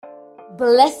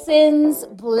Blessings,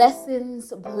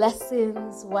 blessings,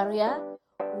 blessings, warrior.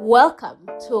 Welcome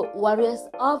to Warriors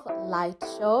of Light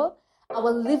Show,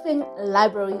 our living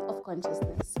library of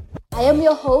consciousness. I am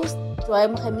your host, Joy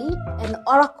Mohammed, an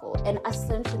oracle and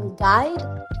ascension guide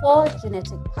for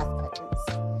genetic path patterns.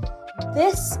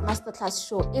 This masterclass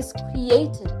show is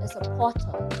created as a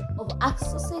portal of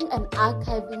accessing and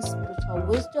archiving spiritual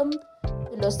wisdom,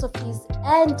 philosophies,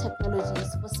 and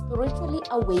technologies for spiritually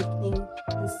awakening,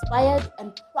 inspired,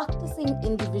 and practicing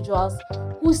individuals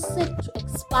who seek to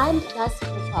expand their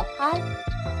spiritual path,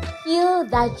 heal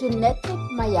their genetic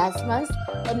miasmas,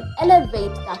 and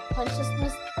elevate their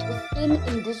consciousness within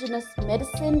indigenous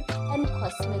medicine and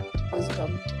cosmic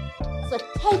wisdom. So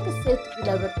take a seat,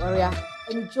 beloved warrior,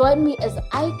 and join me as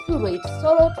I curate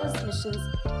solo transmissions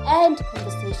and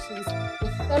conversations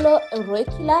with fellow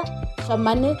oracular,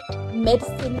 shamanic,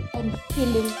 medicine, and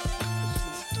healing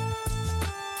practitioners.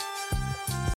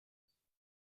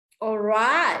 All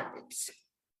right.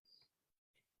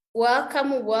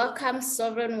 Welcome,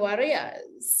 sovereign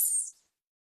warriors.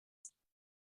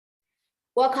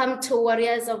 Welcome to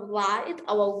Warriors of Light,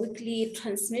 our weekly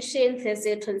transmission,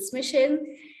 Thursday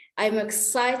transmission. I'm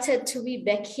excited to be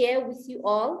back here with you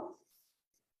all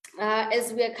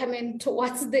as we are coming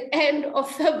towards the end of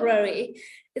February.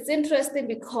 It's interesting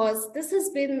because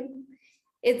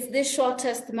it's the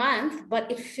shortest month, but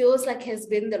it feels like it has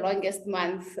been the longest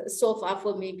month so far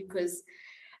for me because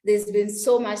there's been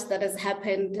so much that has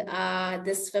happened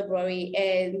this February,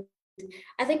 and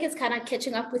I think it's kind of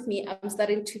catching up with me. I'm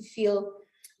starting to feel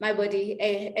my body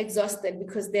exhausted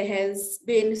because there has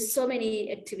been so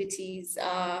many activities.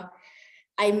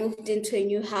 I moved into a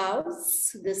new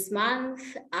house this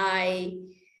month. I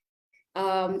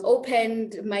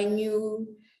opened my new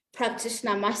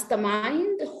practitioner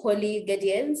mastermind, Holy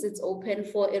Guardians. It's open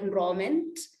for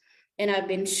enrollment, and I've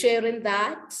been sharing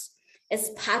that.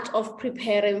 As part of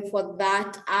preparing for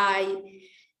that, I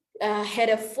had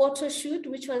a photo shoot,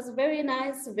 which was very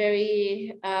nice,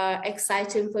 very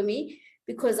exciting for me,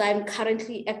 because I'm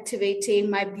currently activating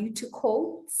my beauty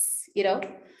codes,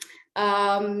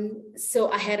 So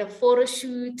I had a photo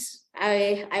shoot.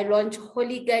 I launched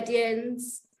Holy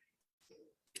Guardians,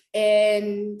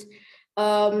 and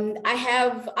I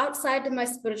have, outside my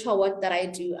spiritual work that I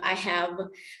do, I have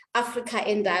Africa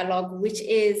in Dialogue, which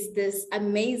is this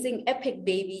amazing epic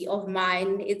baby of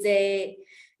mine. It's a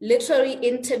literary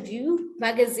interview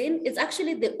magazine. It's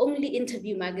actually the only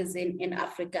interview magazine in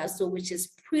Africa, so which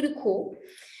is pretty cool.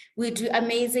 We do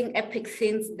amazing epic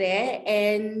things there.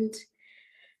 And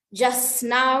just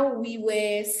now we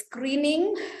were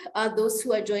screening those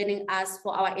who are joining us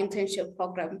for our internship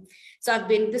program. So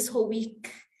this whole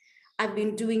week, I've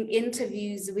been doing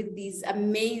interviews with these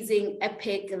amazing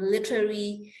epic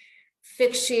literary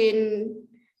fiction,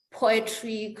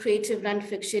 poetry, creative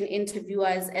nonfiction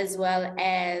interviewers, as well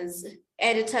as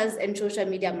editors and social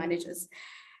media managers.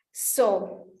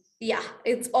 So yeah,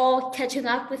 it's all catching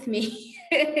up with me.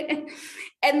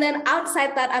 And then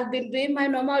outside that, I've been doing my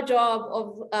normal job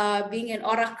of being an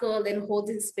oracle and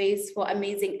holding space for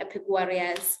amazing epic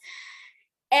warriors.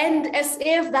 And as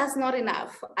if that's not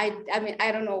enough, I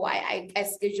don't know why I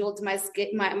scheduled my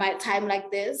time like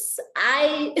this.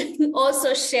 I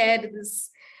also shared this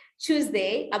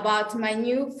Tuesday about my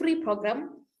new free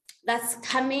program that's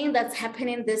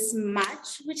happening this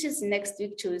March, which is next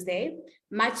week, Tuesday,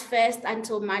 March 1st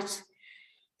until March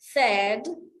 3rd.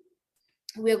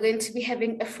 We're going to be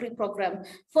having a free program.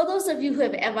 For those of you who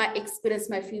have ever experienced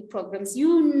my free programs,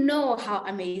 you know how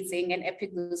amazing and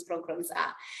epic those programs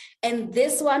are. And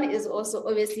this one is also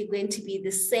obviously going to be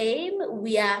the same.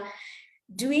 We are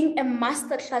doing a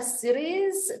masterclass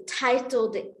series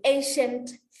titled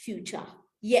Ancient Future.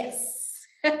 Yes.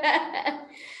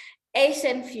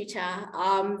 Ancient Future.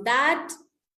 That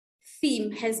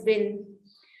theme has been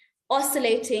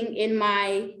oscillating in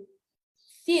my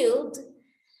field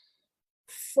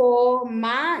for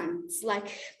months, like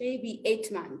maybe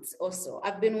 8 months or so.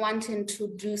 I've been wanting to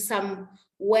do some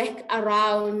work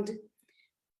around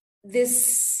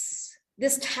this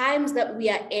times that we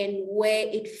are in, where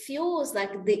it feels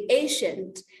like the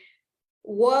ancient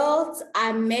worlds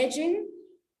are merging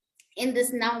in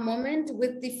this now moment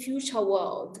with the future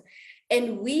world.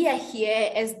 And we are here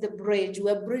as the bridge.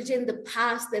 We're bridging the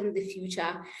past and the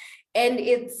future. And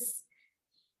it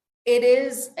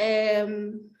is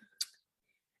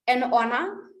an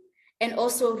honor, and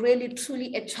also really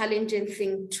truly a challenging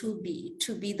thing to be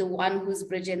the one who's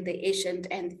bridging the ancient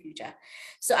and the future.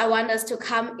 So I want us to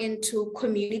come into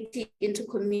community, into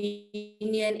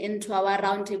communion, into our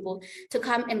roundtable, to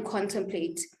come and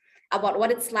contemplate about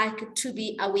what it's like to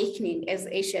be awakening as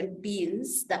ancient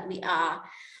beings that we are,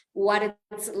 what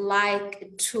it's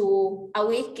like to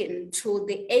awaken to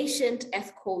the ancient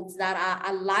earth codes that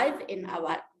are alive in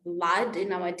our blood,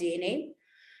 in our DNA,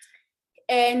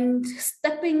 and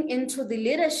stepping into the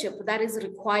leadership that is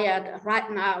required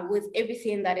right now with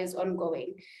everything that is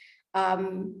ongoing.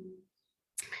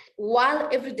 While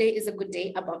every day is a good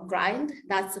day above grind,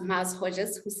 that's Miles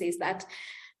Hodges who says that.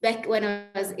 Back when I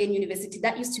was in university,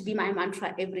 that used to be my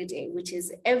mantra every day, which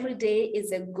is every day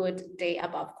is a good day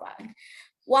above ground.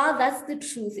 While that's the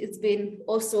truth, it's been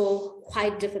also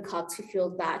quite difficult to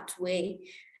feel that way,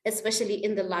 especially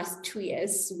in the last 2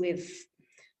 years with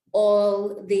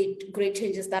all the great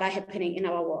changes that are happening in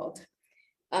our world.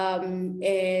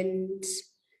 And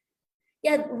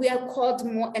yeah, we are called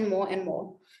more and more and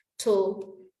more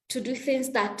to do things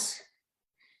that,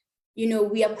 you know,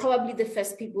 we are probably the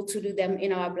first people to do them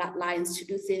in our bloodlines, to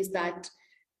do things that,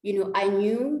 you know, are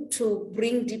new, to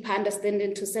bring deeper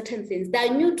understanding to certain things that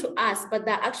are new to us, but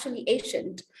they're actually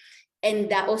ancient. And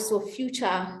they're also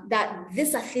future, that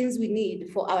these are things we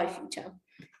need for our future,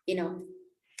 you know.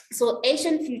 So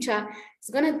Ancient Future is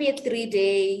going to be a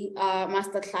 3-day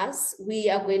masterclass. We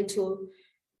are going to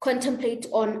contemplate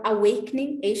on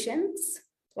awakening Asians,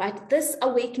 right? This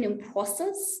awakening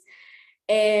process.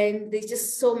 And there's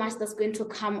just so much that's going to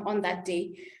come on that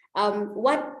day.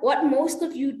 What most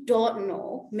of you don't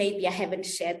know, maybe I haven't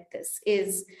shared this,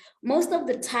 is most of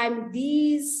the time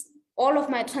all of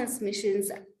my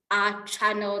transmissions are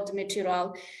channeled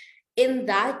material, in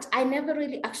that I never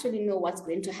really actually know what's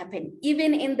going to happen.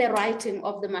 Even in the writing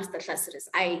of the masterclass series,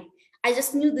 I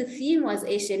just knew the theme was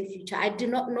Ancient Future. I did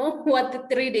not know what the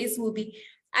 3 days will be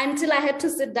until I had to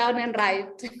sit down and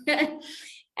write.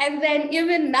 And then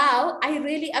even now, I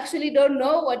really actually don't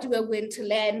know what we're going to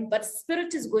learn, but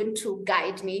Spirit is going to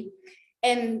guide me.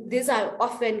 And these are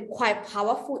often quite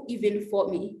powerful, even for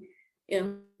me. You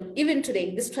know, even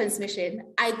today, this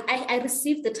transmission, I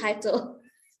received the title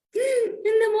in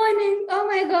the morning. Oh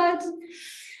my God.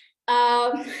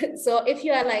 So if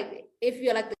you're like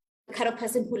the kind of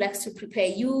person who likes to prepare,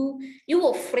 you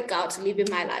will freak out living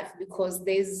my life, because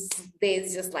there's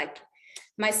just like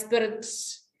my spirit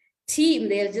team,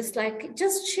 they're just like,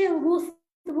 just chill,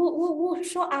 we'll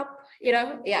show up, you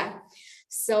know. Yeah.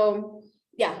 So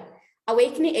yeah,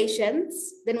 awakening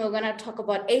Asians. Then we're gonna talk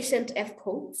about ancient F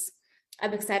codes.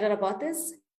 I'm excited about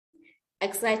this.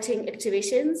 Exciting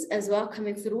activations as well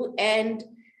coming through, and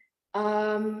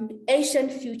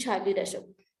Ancient Future leadership.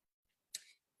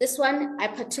 This one, I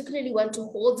particularly want to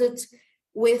hold it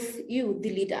with you, the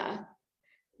leader.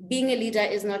 Being a leader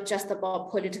is not just about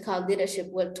political leadership.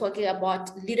 We're talking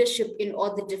about leadership in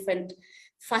all the different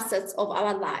facets of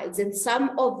our lives. And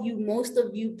some of you, most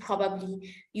of you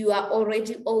probably, you are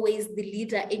already always the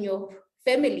leader in your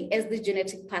family as the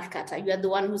genetic path cutter. You are the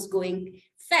one who's going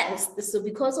first. So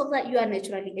because of that, you are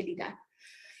naturally a leader.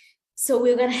 So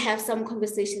we're going to have some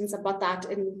conversations about that.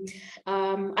 And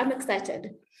I'm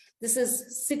excited. This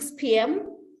is 6 p.m.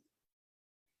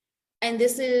 And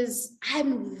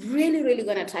I'm really, really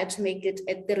going to try to make it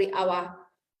a 3-hour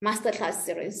masterclass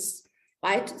series,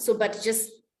 right? So, but just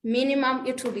minimum,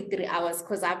 it will be 3 hours,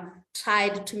 because I've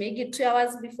tried to make it 2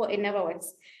 hours before, it never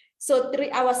works. So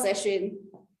 3-hour session,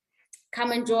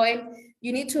 come and join.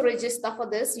 You need to register for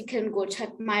this. You can go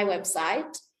check my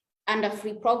website under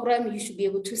free program. You should be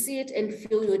able to see it and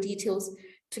fill your details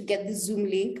to get the Zoom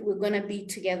link. We're going to be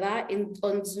together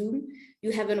on Zoom.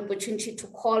 You have an opportunity to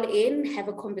call in, have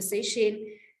a conversation,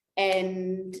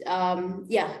 and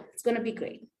yeah, it's going to be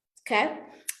great. Okay.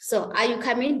 So are you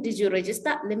coming? Did you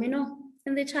register? Let me know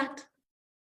in the chat.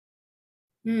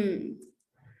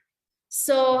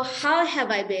 So how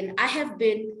have I been? I have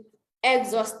been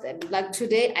exhausted. Like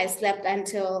today, I slept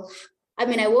until,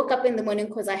 I woke up in the morning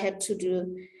because I had to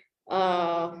do,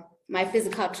 my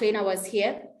physical trainer was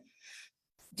here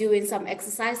doing some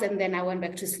exercise, and then I went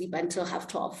back to sleep until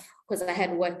 12:30 because I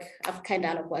had work. I've kind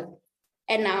of work,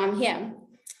 and now I'm here.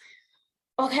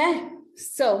 Okay,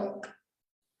 so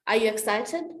are you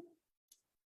excited?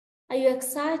 Are you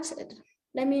excited?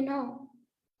 Let me know.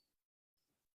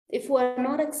 If we're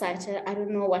not excited, I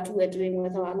don't know what we're doing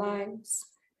with our lives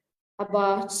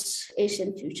about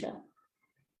Asian future.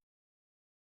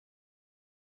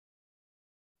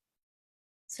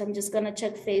 So I'm just gonna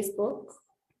check Facebook.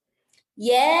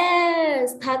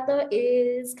 Yes, Tato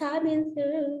is coming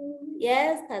through.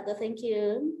 Yes, Tato, thank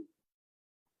you.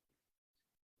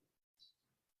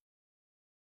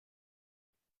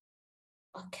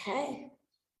 Okay.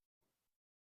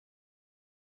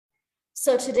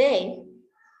 So today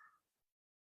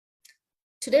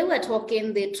we're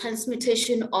talking the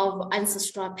transmutation of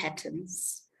ancestral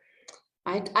patterns.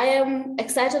 right? I am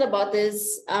excited about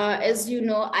this. As you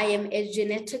know, I am a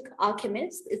genetic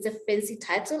alchemist. It's a fancy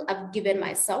title I've given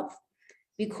myself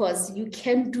because you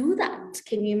can do that.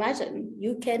 Can you imagine?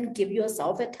 You can give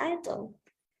yourself a title.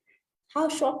 How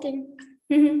shocking.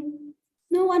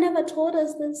 No one ever told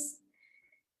us this.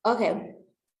 Okay.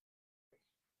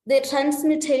 The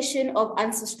transmutation of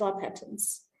ancestral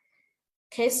patterns.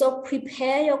 Okay, so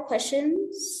prepare your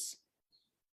questions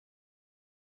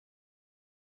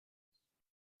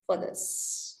for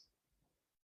this.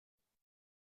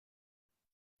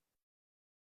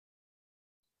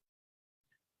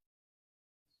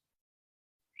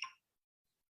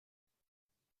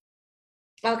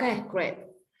 Okay, great.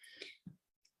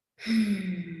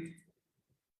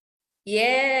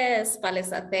 Yes,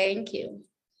 Palisa, thank you.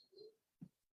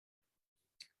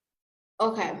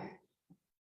 Okay.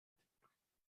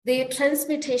 The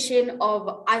transmutation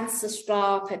of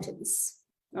ancestral patterns.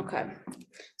 Okay,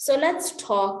 so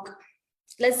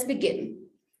let's begin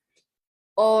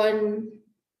on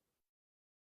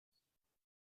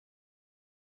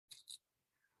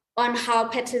how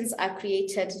patterns are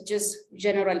created just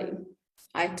generally,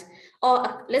 right?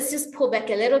 Or let's just pull back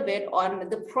a little bit on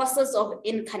the process of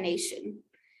incarnation,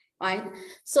 right?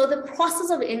 So the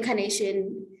process of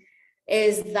incarnation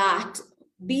is that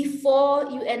before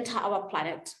you enter our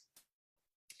planet,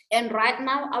 and right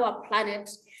now our planet,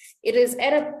 it is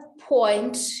at a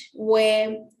point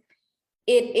where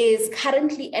it is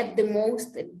currently at the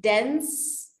most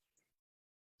dense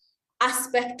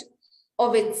aspect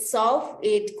of itself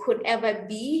it could ever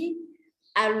be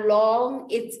along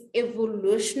its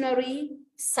evolutionary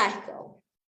cycle.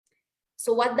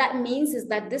 So what that means is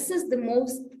that this is the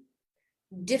most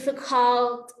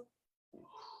difficult,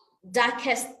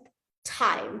 darkest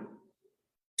time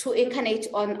to incarnate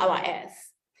on our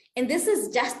earth. And this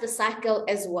is just the cycle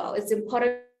as well. It's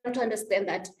important to understand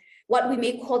that what we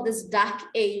may call this dark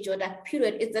age or dark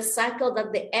period is the cycle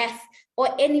that the earth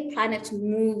or any planet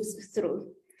moves through,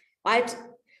 right?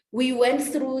 We went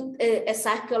through a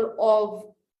cycle of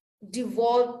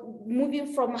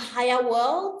moving from higher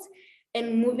world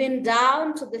and moving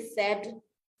down to the third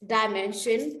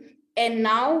dimension. And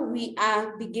now we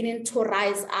are beginning to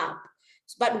rise up.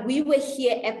 But we were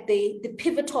here at the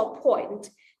pivotal point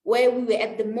where we were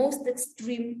at the most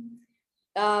extreme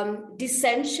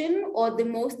dissension or the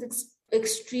most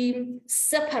extreme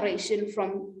separation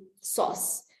from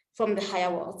source, from the higher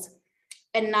world.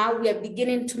 And now we are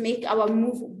beginning to make our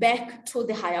move back to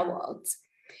the higher world.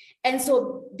 And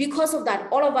so because of that,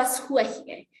 all of us who are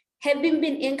here, having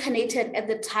been incarnated at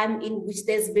the time in which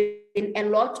there's been a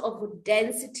lot of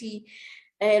density,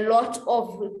 a lot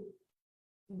of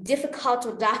difficult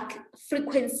or dark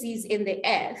frequencies in the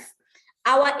earth,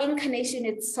 our incarnation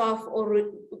itself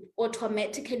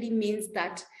automatically means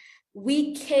that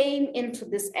we came into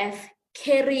this earth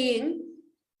carrying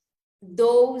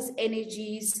those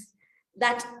energies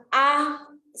that are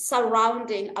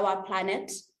surrounding our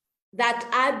planet, that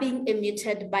are being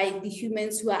emitted by the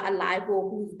humans who are alive or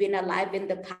who've been alive in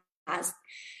the past.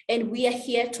 And we are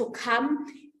here to come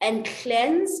and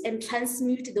cleanse and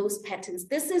transmute those patterns.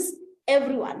 This is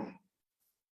everyone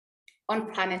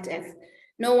on planet Earth.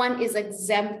 No one is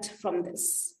exempt from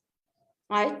this,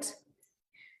 right?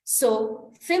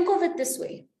 So think of it this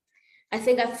way. I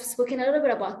think I've spoken a little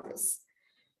bit about this.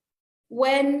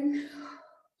 When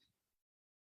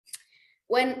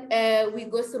we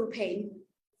go through pain,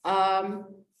 I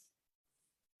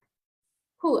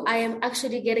am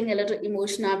actually getting a little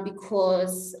emotional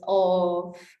because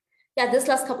of, this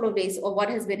last couple of days of what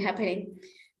has been happening.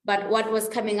 But what was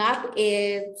coming up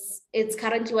is it's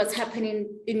currently what's happening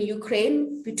in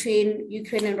Ukraine, between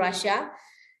Ukraine and Russia.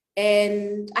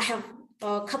 And I have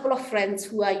a couple of friends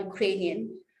who are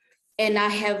Ukrainian, and I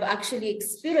have actually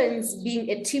experienced being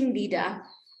a team leader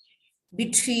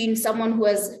between someone who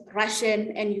was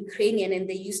Russian and Ukrainian, and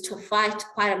they used to fight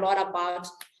quite a lot about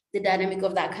the dynamic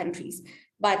of their countries.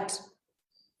 But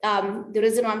the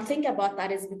reason why I'm thinking about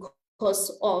that is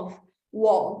because of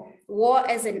war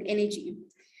as an energy.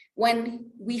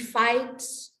 When we fight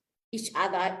each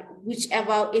other,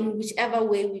 in whichever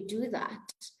way we do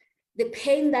that, the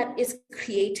pain that is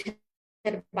created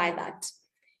by that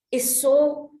is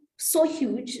so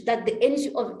huge that the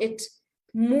energy of it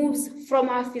moves from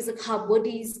our physical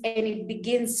bodies and it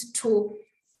begins to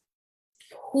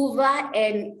hover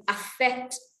and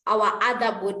affect our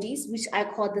other bodies, which I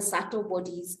call the subtle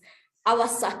bodies, our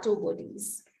subtle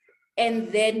bodies.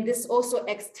 And then this also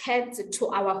extends to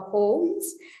our homes.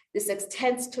 This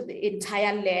extends to the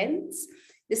entire lands.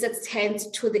 This extends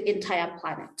to the entire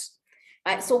planet.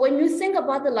 Right? So when you think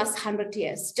about the last 100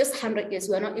 years, just 100 years,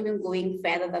 we're not even going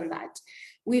further than that.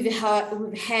 We've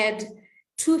had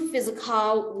two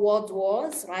physical world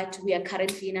wars, right? We are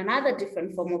currently in another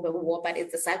different form of a war, but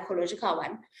it's a psychological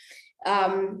one.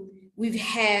 We've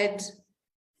had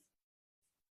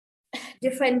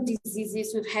different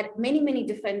diseases. We've had many, many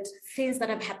different things that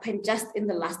have happened just in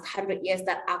the last 100 years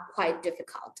that are quite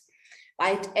difficult,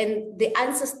 right? And the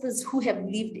ancestors who have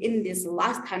lived in this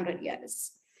last 100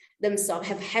 years themselves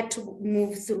have had to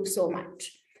move through so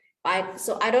much, right?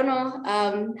 So I don't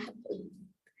know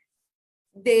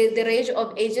the range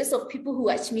of ages of people who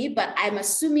watch me, but I'm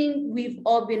assuming we've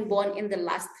all been born in the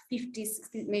last 50,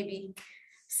 60, maybe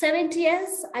 70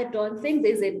 years. I don't think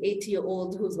there's an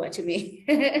 80-year-old who's watching me.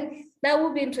 That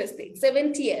would be interesting.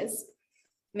 70 years,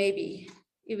 maybe.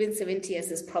 Even 70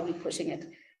 years is probably pushing it.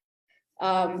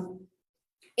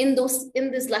 In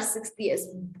this last 60 years,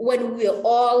 when we're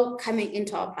all coming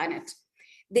into our planet,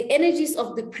 the energies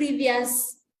of the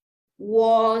previous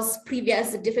wars,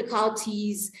 previous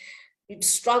difficulties,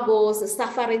 struggles, the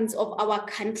sufferings of our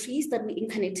countries that we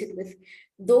incarnated with,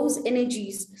 those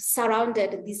energies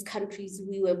surrounded these countries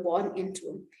we were born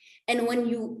into. And when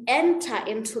you enter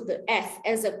into the earth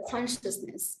as a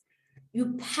consciousness,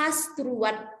 you pass through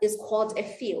what is called a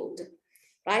field,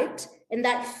 right? And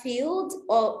that field,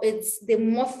 or it's the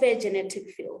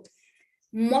morphogenetic field.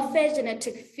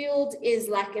 Morphogenetic field is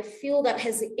like a field that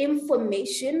has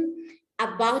information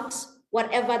about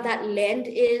whatever that land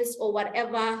is or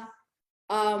whatever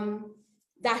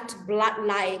that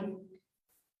bloodline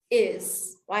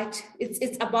is, right?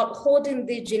 It's about holding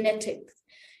the genetics.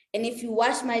 And if you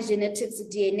watch my genetics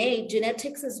DNA,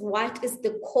 genetics is what is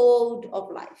the code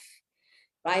of life,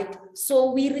 right?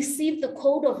 So we receive the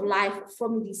code of life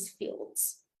from these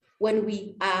fields when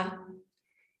we are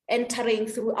entering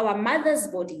through our mother's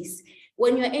bodies.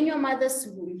 When you're in your mother's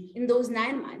womb, in those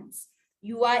 9 months,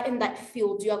 you are in that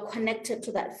field, you are connected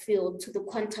to that field, to the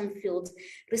quantum field,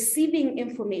 receiving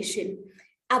information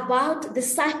about the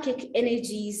psychic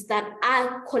energies that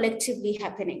are collectively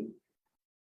happening,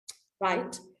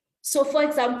 right? So for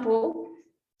example,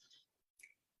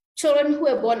 children who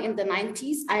were born in the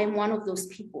 90s, I am one of those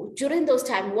people. During those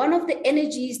times, one of the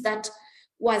energies that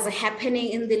was happening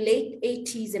in the late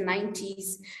 80s and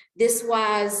 90s, this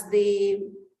was the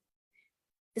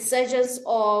surgence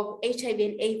of HIV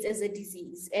and AIDS as a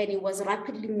disease, and it was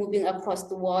rapidly moving across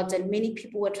the world, and many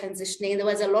people were transitioning. There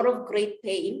was a lot of great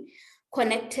pain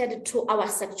connected to our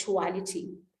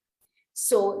sexuality.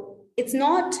 So it's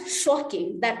not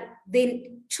shocking that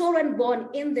the children born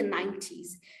in the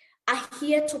 90s are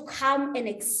here to come and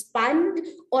expand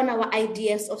on our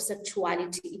ideas of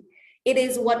sexuality. It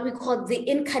is what we call the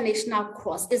incarnational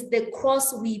cross. It's the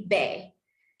cross we bear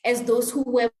as those who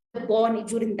were born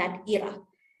during that era.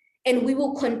 And we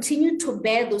will continue to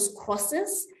bear those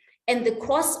crosses, and the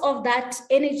cross of that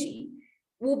energy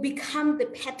will become the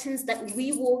patterns that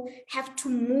we will have to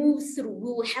move through,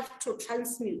 we will have to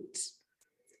transmute.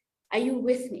 Are you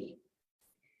with me?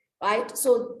 Right?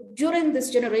 So during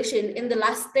this generation, in the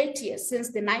last 30 years,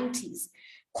 since the 90s,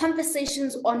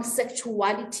 conversations on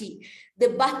sexuality, the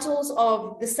battles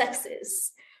of the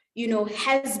sexes,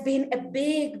 has been a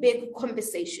big, big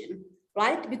conversation,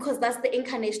 right? Because that's the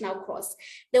incarnational cross.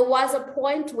 There was a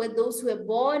point where those who were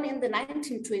born in the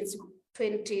 1920s,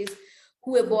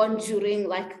 who were born during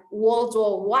like World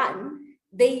War I,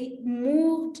 they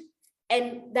moved,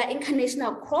 and the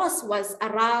incarnational cross was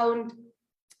around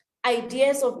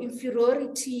ideas of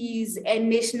inferiorities and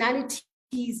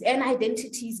nationalities and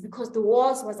identities, because the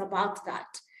wars was about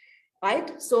that,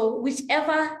 right? So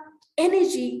whichever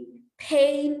energy,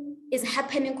 pain is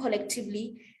happening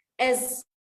collectively, as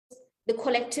the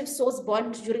collective souls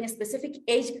born during a specific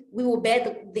age, we will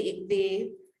bear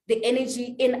the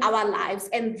energy in our lives,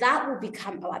 and that will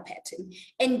become our pattern.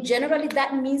 And generally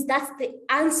that means that's the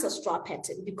ancestral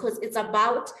pattern, because it's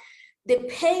about the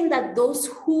pain that those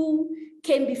who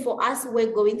came before us were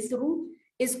going through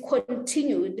is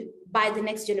continued by the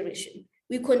next generation.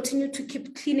 We continue to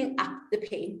keep cleaning up the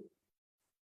pain,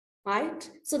 right?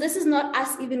 So this is not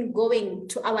us even going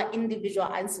to our individual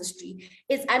ancestry.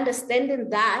 It's understanding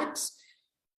that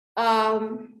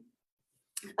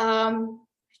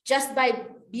just by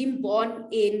being born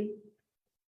in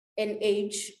an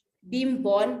age, being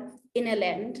born in a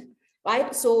land,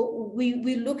 right? So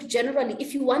we look generally,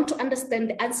 if you want to understand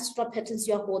the ancestral patterns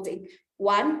you're holding,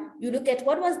 one, you look at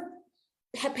what was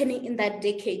happening in that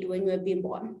decade when you were being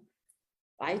born,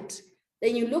 right?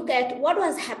 Then you look at what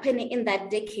was happening in that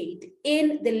decade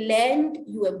in the land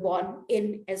you were born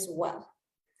in as well,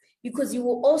 because you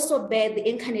will also bear the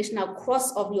incarnational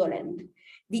cross of your land.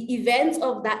 The events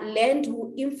of that land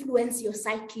will influence your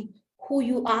psyche, who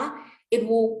you are, it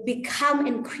will become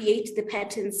and create the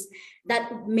patterns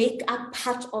that make up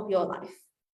part of your life.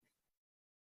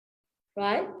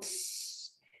 Right?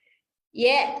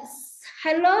 Yes.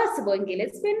 Hello, Sibongile.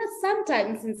 It's been some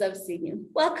time since I've seen you.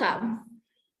 Welcome.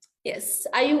 Yes.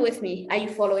 Are you with me? Are you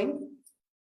following?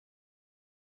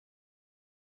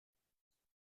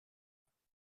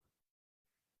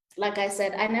 Like I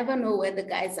said, I never know where the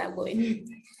guys are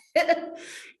going.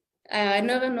 I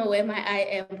never know where my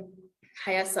I am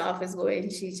higher self is going.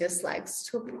 She just likes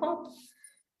to pop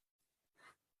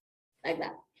like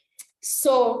that.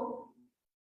 So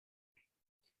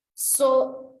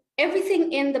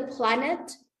everything in the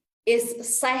planet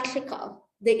is cyclical.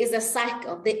 There is a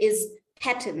cycle, there is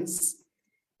patterns,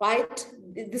 right?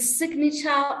 The signature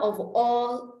of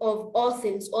all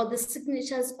things, or the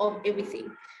signatures of everything,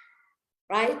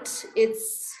 right?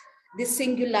 It's the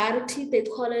singularity, they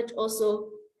call it also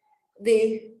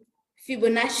the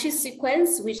Fibonacci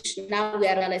sequence, which now we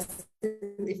are realizing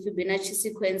the Fibonacci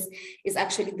sequence is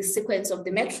actually the sequence of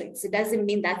the matrix. It doesn't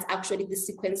mean that's actually the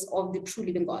sequence of the true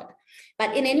living God.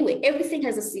 But in any way, everything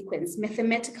has a sequence,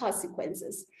 mathematical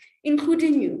sequences,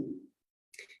 including you.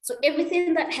 So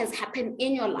everything that has happened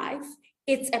in your life,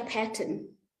 it's a pattern.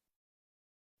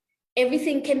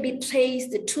 Everything can be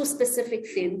traced to specific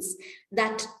things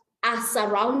that are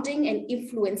surrounding and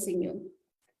influencing you,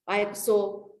 right?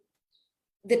 So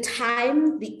the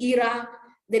time, the era,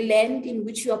 the land in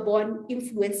which you are born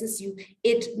influences you.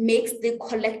 It makes the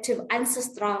collective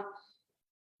ancestral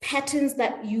patterns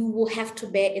that you will have to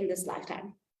bear in this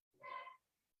lifetime,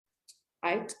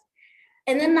 right?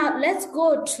 And then now let's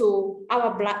go to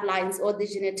our bloodlines, or the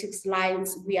genetics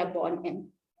lines we are born in,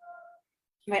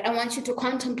 right? I want you to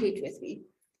contemplate with me.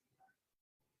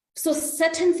 So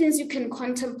certain things you can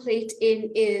contemplate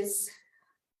in is,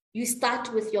 you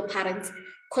start with your parents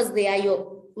because they are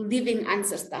your living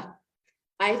ancestor,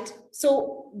 right?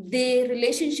 So the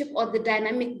relationship or the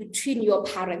dynamic between your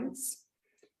parents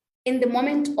in the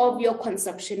moment of your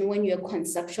conception, when you're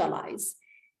conceptualized,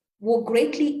 will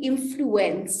greatly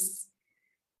influence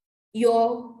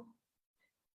your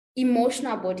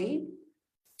emotional body,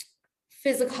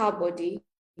 physical body,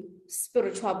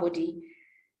 spiritual body,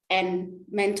 and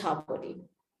mental body.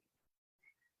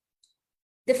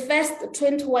 The first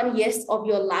 21 years of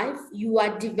your life, you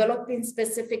are developing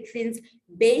specific things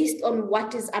based on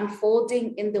what is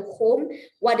unfolding in the home,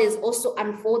 what is also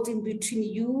unfolding between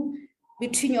you,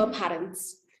 between your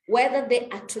parents, whether they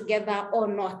are together or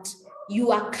not.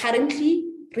 You are currently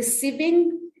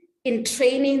receiving in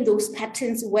training those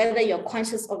patterns, whether you're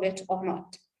conscious of it or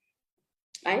not,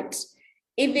 right?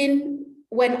 Even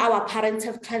when our parents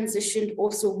have transitioned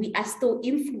also, we are still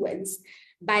influenced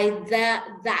by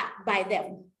by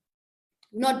them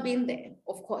not being there,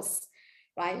 of course,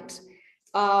 right?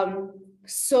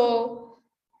 So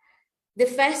the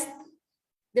first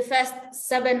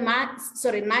 9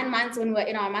 months when we're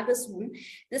in our mother's womb,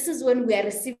 this is when we are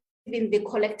receiving the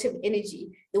collective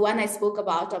energy, the one I spoke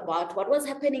about what was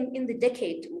happening in the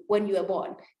decade when you were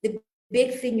born, the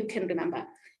big thing you can remember,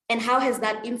 and how has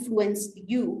that influenced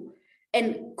you?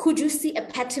 And could you see a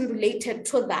pattern related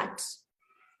to that,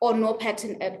 or no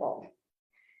pattern at all?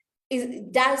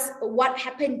 Does what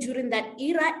happened during that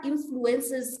era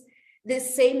influences the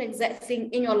same exact thing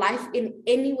in your life in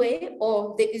any way,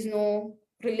 or there is no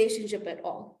relationship at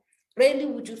all? Rarely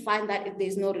would you find that if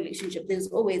there's no relationship, there's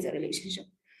always a relationship.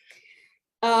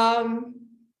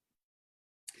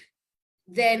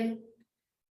 Then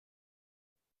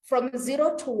from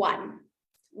 0 to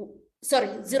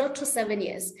 7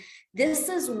 years, this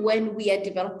is when we are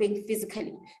developing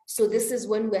physically. So this is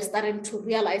when we're starting to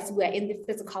realize we're in the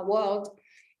physical world,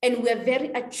 and we're very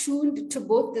attuned to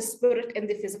both the spirit and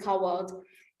the physical world.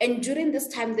 And during this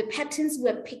time, the patterns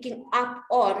we're picking up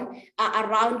on are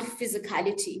around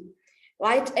physicality,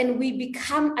 right? And we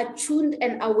become attuned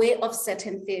and aware of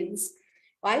certain things,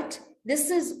 right? This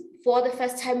is for the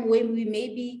first time when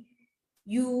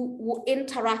you will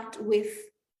interact with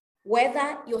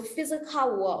whether your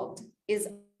physical world is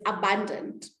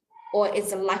abundant or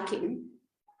is lacking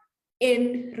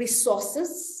in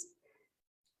resources,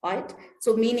 right?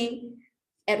 So meaning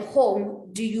at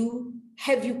home,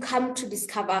 have you come to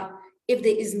discover if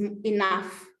there is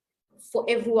enough for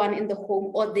everyone in the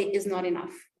home, or there is not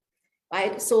enough,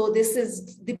 right? So this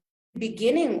is the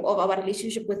beginning of our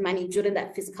relationship with money during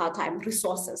that physical time,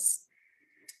 resources.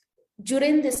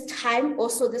 During this time,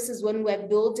 also, this is when we're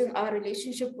building our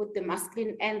relationship with the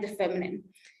masculine and the feminine,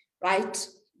 right?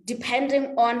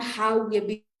 Depending on how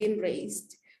we're being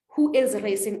raised, who is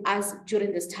raising us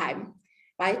during this time,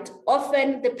 right?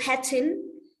 Often the pattern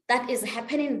that is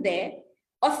happening there,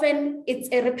 often it's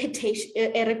a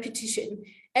repetition.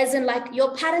 As in, like,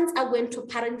 your parents are going to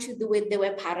parent you the way they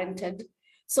were parented.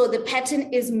 So the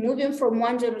pattern is moving from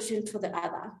one generation to the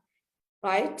other,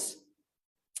 right?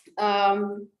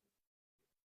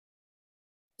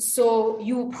 So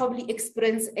you will probably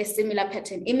experience a similar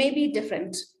pattern. It may be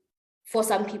different for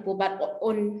some people, but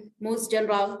on most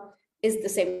general is the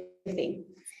same thing.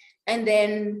 And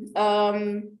then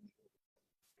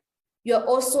you're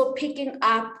also picking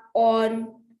up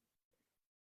on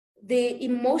the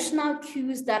emotional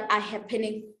cues that are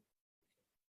happening,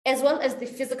 as well as the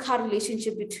physical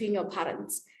relationship between your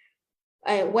parents,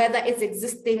 whether it's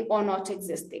existing or not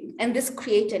existing. And this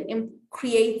creates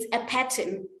a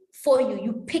pattern for you.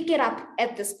 You pick it up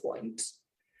at this point.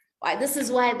 Right? This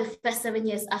is why the first 7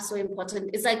 years are so important.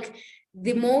 It's like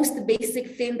the most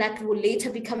basic thing that will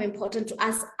later become important to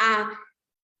us are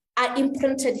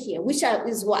imprinted here, which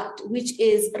is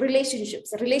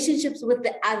relationships with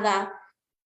the other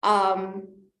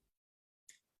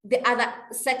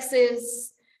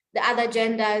sexes, the other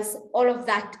genders, all of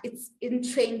that, it's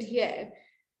entrained here.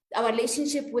 Our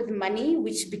relationship with money,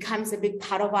 which becomes a big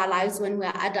part of our lives when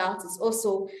we're adults, is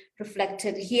also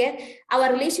reflected here. Our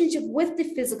relationship with the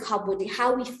physical body,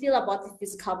 how we feel about the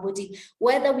physical body,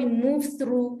 whether we move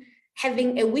through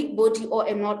having a weak body or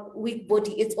a not weak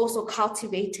body, it's also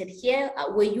cultivated here.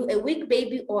 Were you a weak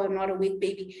baby or not a weak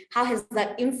baby? How has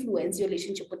that influenced your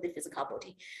relationship with the physical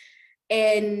body?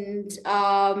 And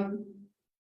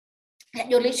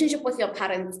your relationship with your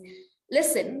parents.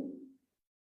 Listen,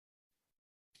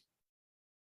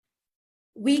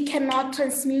 we cannot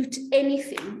transmute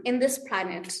anything in this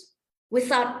planet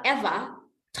without ever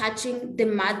touching the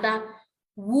mother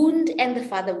wound and the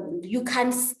father wound. You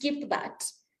can't skip that.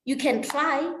 You can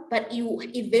try, but you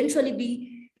eventually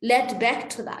be led back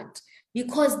to that,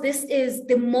 because this is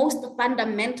the most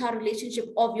fundamental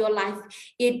relationship of your life.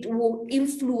 It will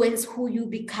influence who you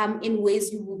become in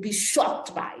ways you will be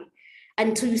shocked by,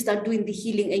 until you start doing the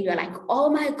healing and you're like, oh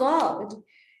my God,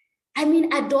 I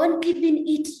mean, I don't even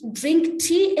drink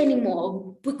tea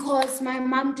anymore because my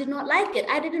mom did not like it.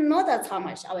 I didn't know that's how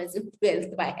much I was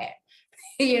influenced by her.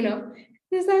 You know,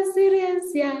 is that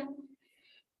serious? Yeah.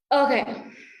 Okay.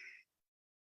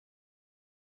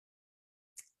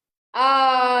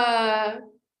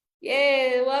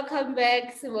 Yeah, welcome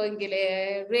back,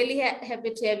 Simongile. Really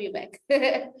happy to have you back.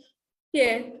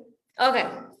 Yeah. Okay.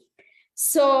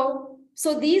 So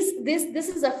this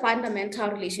is a fundamental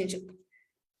relationship.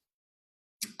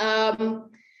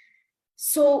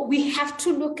 So we have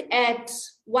to look at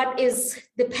what is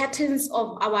the patterns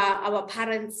of our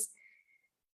parents,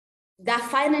 their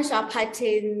financial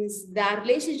patterns, their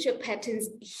relationship patterns.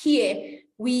 Here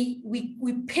we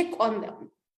pick on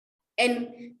them, and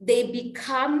they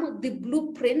become the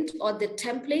blueprint or the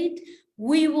template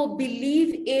we will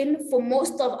believe in for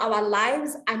most of our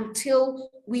lives, until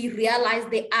we realize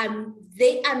they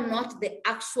are not the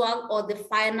actual or the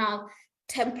final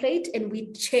template, and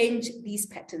we change these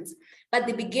patterns. But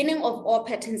the beginning of all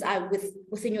patterns are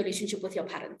within your relationship with your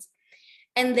parents.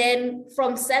 And then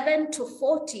from 7 to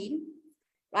 14,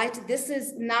 right, this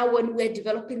is now when we're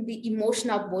developing the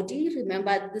emotional body.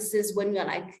 Remember, this is when you're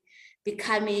like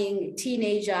becoming a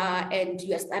teenager and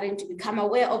you're starting to become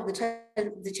aware of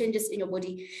the changes in your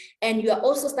body, and you're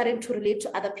also starting to relate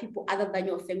to other people other than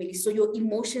your family. So your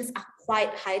emotions are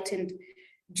quite heightened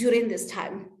during this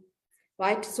time,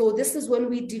 right? So this is when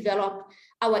we develop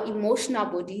our emotional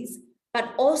bodies,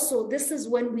 but also this is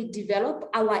when we develop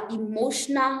our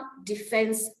emotional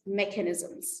defense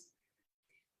mechanisms.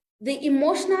 The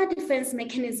emotional defense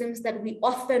mechanisms that we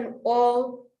often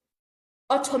all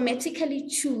automatically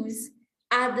choose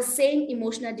are the same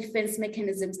emotional defense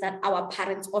mechanisms that our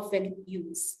parents often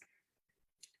use.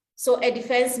 So a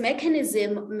defense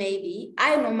mechanism, maybe,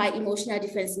 I know my emotional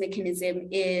defense mechanism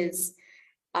is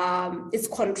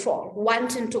control,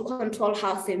 wanting to control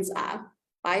how things are,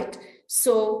 right?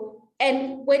 So,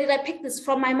 and where did I pick this?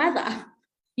 From my mother,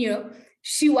 you know,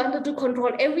 she wanted to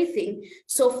control everything.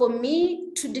 So for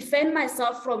me to defend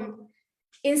myself from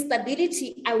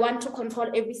instability, I want to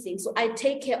control everything. So I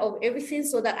take care of everything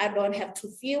so that I don't have to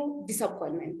feel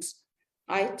disappointment,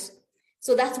 right?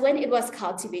 So that's when it was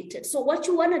cultivated. So what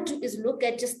you want to do is look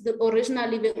at just the original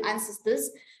living ancestors.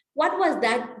 What was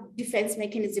that defense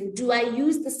mechanism? Do I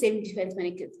use the same defense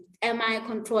mechanism? Am I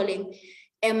controlling?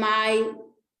 Am I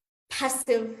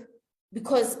passive?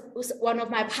 Because one of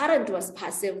my parents was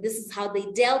passive. This is how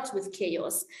they dealt with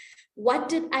chaos. What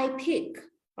did I pick,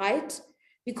 right?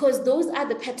 Because those are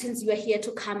the patterns you are here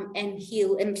to come and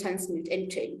heal and transmute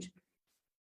and change,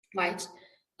 right?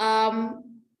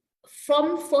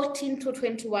 From 14 to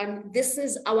 21, this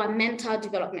is our mental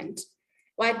development,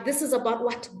 right? This is about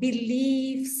what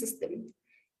belief system.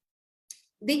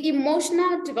 The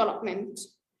emotional development,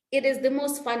 it is the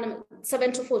most fundamental,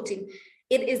 7 to 14.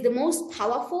 It is the most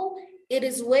powerful. It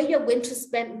is where you're going to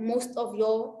spend most of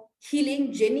your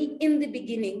healing journey in the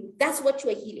beginning. That's what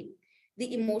you are healing,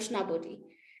 the emotional body.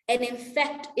 And in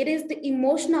fact, it is the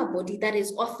emotional body that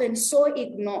is often so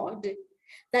ignored,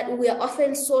 that we are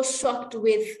often so shocked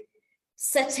with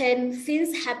certain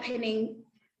things happening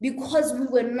because we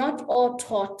were not all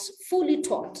taught, fully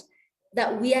taught,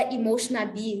 that we are emotional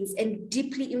beings and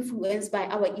deeply influenced by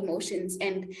our emotions,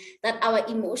 and that our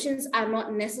emotions are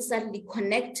not necessarily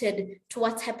connected to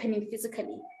what's happening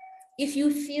physically. If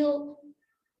you feel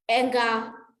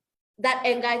anger, that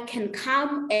anger can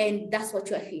come and that's what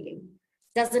you are feeling.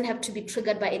 Doesn't have to be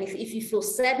triggered by anything. If you feel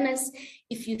sadness,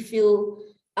 if you feel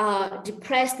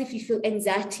depressed, if you feel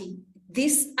anxiety,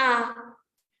 these are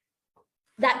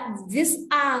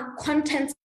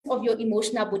contents of your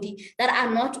emotional body that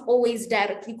are not always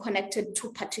directly connected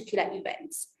to particular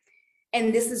events.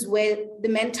 And this is where the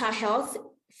mental health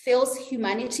fails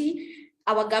humanity.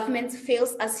 Our government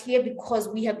fails us here because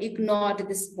we have ignored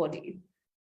this body,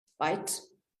 right?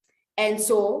 And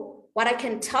so what I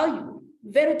can tell you,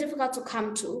 very difficult to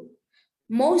come to,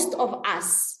 most of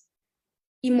us,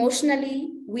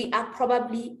 emotionally, we are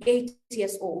probably 8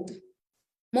 years old.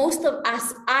 Most of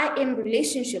us are in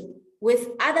relationship with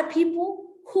other people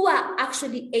who are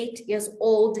actually 8 years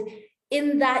old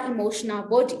in their emotional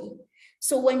body.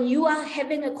 So when you are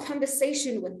having a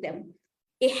conversation with them,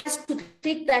 it has to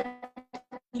click that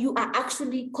you are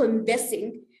actually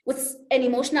conversing with an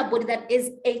emotional body that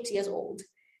is 8 years old.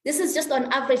 This is just on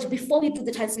average before we do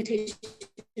the transmutation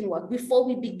work, before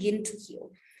we begin to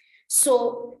heal.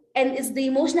 So, and it's the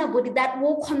emotional body that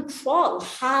will control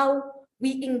how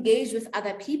we engage with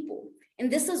other people. And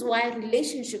this is why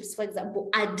relationships, for example,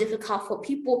 are difficult for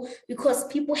people, because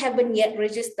people haven't yet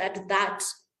registered that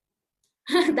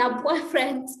that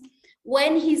boyfriend,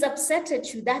 when he's upset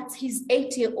at you, that's his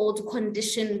 8-year-old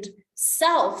conditioned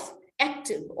self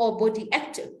active or body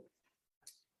active,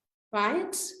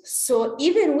 right? So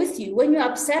even with you, when you're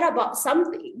upset about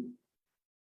something,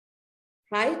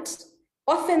 right?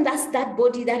 Often that's that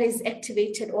body that is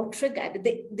activated or triggered.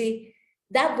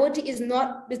 That body is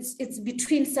not, it's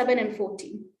between 7 and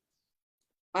 14,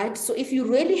 right? So if you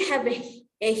really have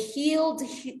a healed,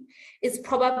 it's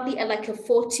probably like a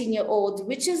 14-year-old,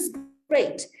 which is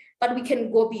great, but we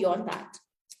can go beyond that.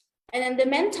 And then the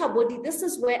mental body, this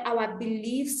is where our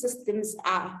belief systems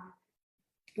are.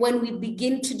 When we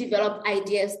begin to develop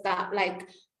ideas that like,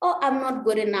 oh, I'm not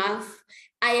good enough,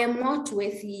 I am not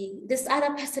worthy, this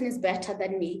other person is better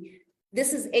than me.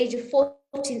 This is age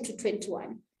 14 to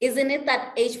 21. Isn't it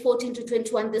that age 14 to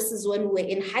 21, this is when we're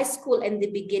in high school and the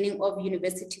beginning of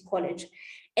university, college.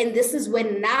 And this is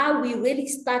when now we really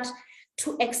start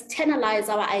to externalize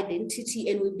our identity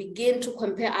and we begin to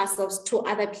compare ourselves to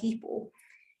other people.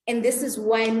 And this is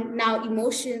when now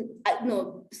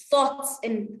thoughts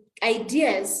and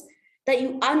ideas that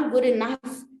you aren't good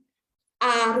enough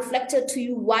are reflected to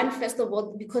you, one, first of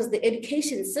all, because the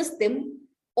education system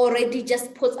already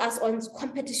just puts us on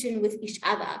competition with each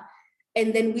other.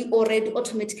 And then we already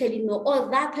automatically know, oh,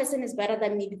 that person is better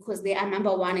than me because they are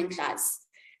number one in class,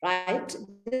 right?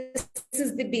 This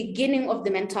is the beginning of the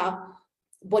mental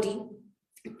body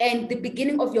and the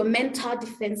beginning of your mental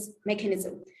defense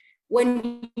mechanism.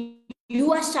 When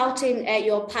you are shouting at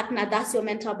your partner, that's your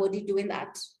mental body doing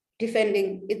that,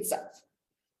 defending itself,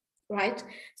 right?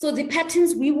 So the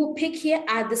patterns we will pick here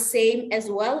are the same as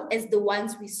well as the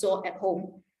ones we saw at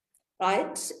home,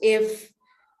 right? If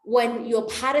when your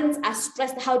parents are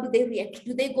stressed, how do they react?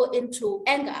 Do they go into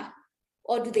anger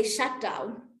or do they shut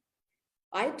down,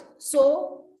 right?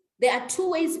 So there are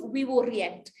two ways we will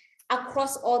react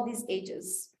across all these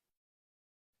ages.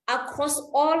 Across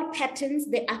all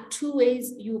patterns, there are two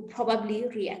ways you probably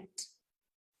react.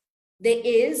 There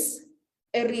is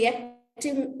a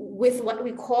reacting with what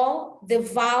we call the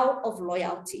vow of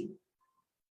loyalty.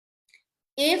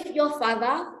 If your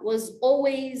father was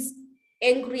always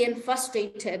angry and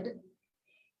frustrated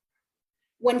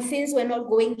when things were not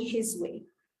going his way,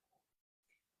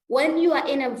 when you are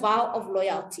in a vow of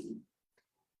loyalty,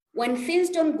 when things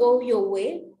don't go your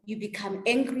way, you become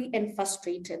angry and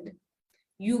frustrated.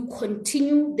 You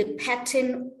continue the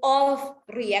pattern of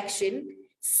reaction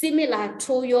similar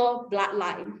to your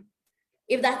bloodline.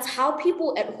 If that's how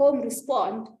people at home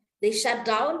respond, they shut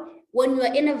down. When you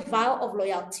are in a vow of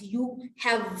loyalty, you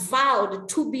have vowed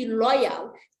to be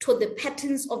loyal to the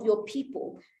patterns of your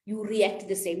people, you react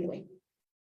the same way.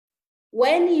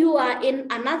 When you are in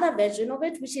another version of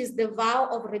it, which is the vow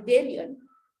of rebellion,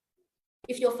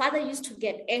 if your father used to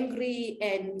get angry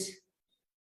and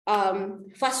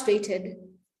frustrated,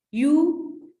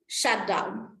 you shut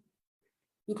down.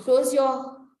 You close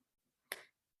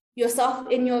yourself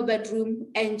in your bedroom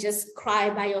and just cry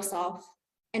by yourself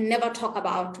and never talk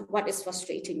about what is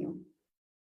frustrating you.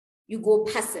 You go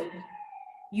passive.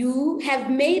 You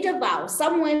have made a vow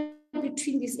somewhere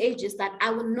between these ages that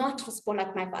I will not respond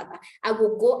like my father. I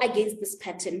will go against this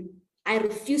pattern. I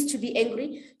refuse to be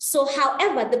angry. So,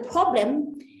 however, the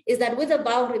problem is that with a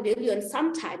vow of rebellion,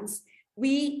 sometimes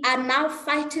we are now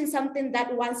fighting something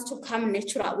that wants to come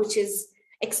natural, which is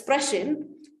expression,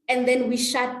 and then we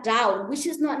shut down, which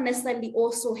is not necessarily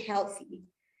also healthy,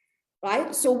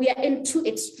 right? So we are in two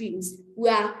extremes. We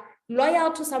are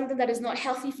loyal to something that is not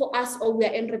healthy for us, or we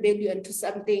are in rebellion to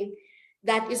something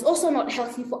that is also not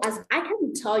healthy for us. I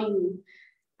can tell you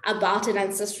about an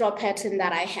ancestral pattern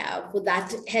that I have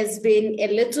that has been a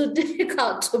little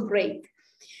difficult to break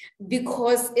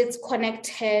because it's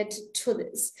connected to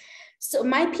this. So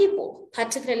my people,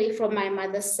 particularly from my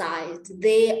mother's side,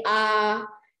 they are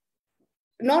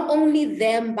not only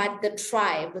them, but the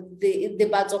tribe, the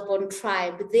Bazopon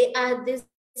tribe. They are this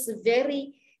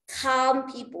very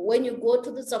calm people. When you go to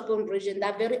the Zopon region,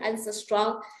 they're very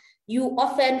ancestral. You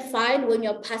often find when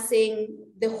you're passing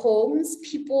the homes,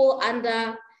 people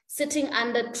sitting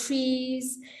under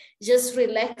trees, just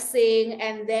relaxing.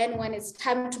 And then when it's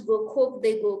time to go cook,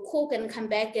 they go cook and come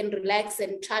back and relax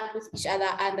and chat with each other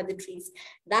under the trees.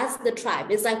 That's the tribe.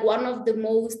 It's like one of the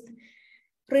most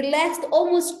relaxed,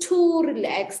 almost too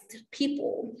relaxed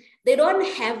people. They don't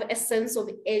have a sense of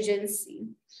agency,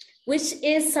 which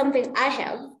is something I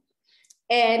have.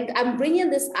 And I'm bringing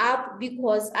this up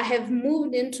because I have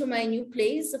moved into my new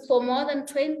place for more than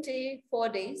 24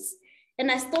 days, and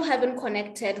I still haven't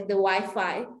connected the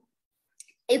Wi-Fi.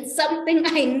 It's something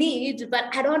I need,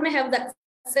 but I don't have that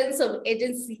sense of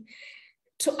agency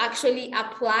to actually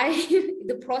apply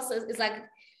the process. It's like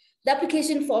the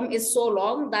application form is so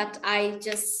long that I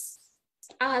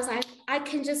was like, I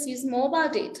can just use mobile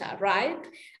data, right?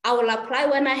 I will apply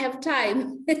when I have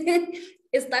time.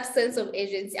 It's that sense of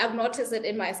agency. I've noticed it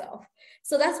in myself.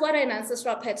 So that's what an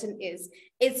ancestral pattern is.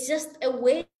 It's just a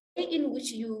way in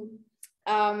which you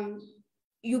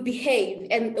behave,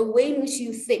 and a way in which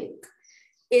you think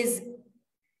it's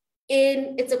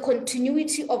a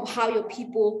continuity of how your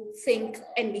people think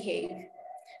and behave.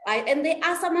 Right? And there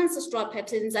are some ancestral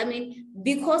patterns. I mean,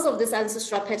 because of this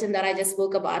ancestral pattern that I just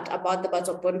spoke about the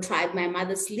Bazopon tribe, my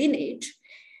mother's lineage,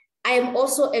 I am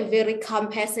also a very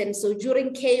calm person. So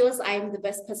during chaos, I am the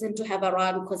best person to have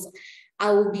around because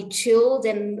I will be chilled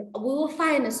and we will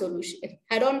find a solution.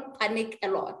 I don't panic a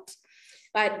lot,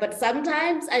 right? But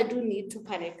sometimes I do need to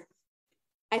panic.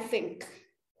 I think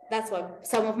that's what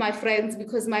some of my friends,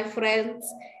 because my friends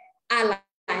are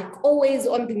like always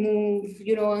on the move,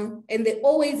 you know, and they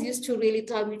always used to really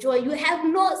tell me, Joy, you have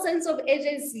no sense of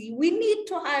agency. We need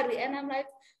to hurry. And I'm like,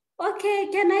 okay,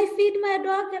 can I feed my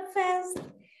dog at first?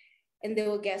 And they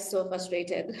will get so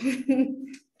frustrated.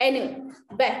 Anyway,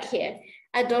 back here.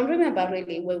 I don't remember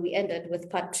really where we ended with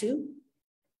part 2,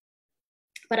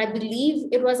 but I believe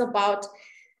it was about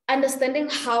understanding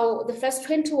how the first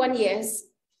 21 years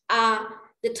are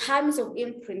the times of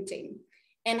imprinting,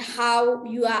 and how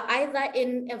you are either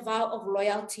in a vow of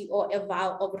loyalty or a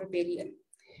vow of rebellion,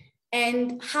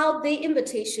 and how the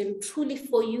invitation truly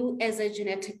for you as a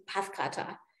genetic path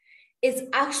cutter is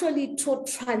actually to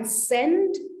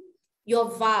transcend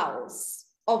your vows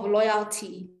of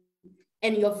loyalty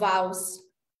and your vows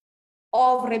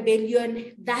of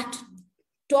rebellion that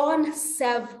don't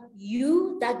serve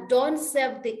you, that don't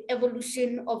serve the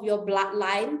evolution of your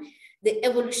bloodline, the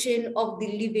evolution of the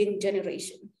living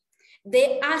generation.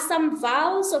 There are some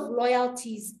vows of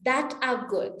loyalties that are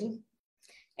good,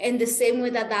 in the same way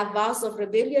that there are vows of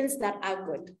rebellions that are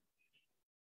good.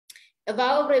 A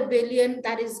vow of rebellion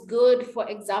that is good, for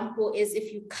example, is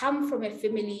if you come from a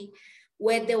family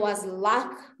where there was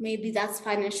lack, maybe that's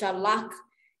financial lack,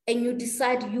 and you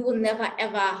decide you will never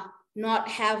ever not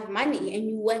have money, and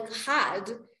you work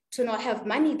hard to not have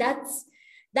money,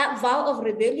 that vow of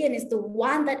rebellion is the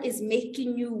one that is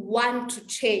making you want to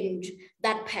change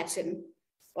that pattern,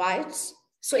 right?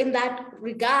 So in that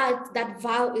regard, that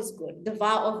vow is good, the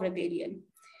vow of rebellion.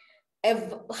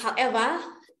 However,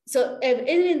 so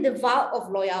in the vow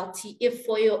of loyalty, if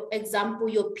for your example,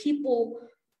 your people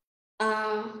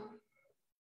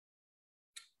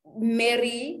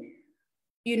marry,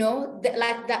 you know,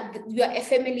 like that, you are a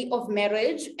family of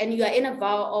marriage and you are in a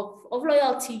vow of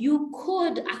loyalty, you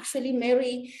could actually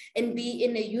marry and be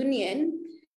in a union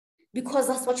because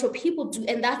that's what your people do,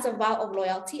 and that's a vow of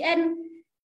loyalty. And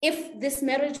if this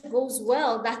marriage goes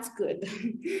well, that's good.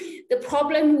 The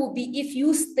problem will be if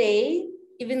you stay,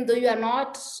 even though you are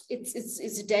not,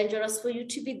 it's dangerous for you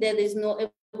to be there. There's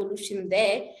no evolution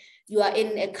there, you are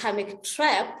in a karmic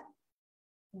trap,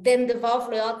 then the vow of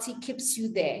loyalty keeps you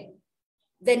there.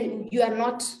 Then you are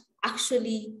not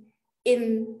actually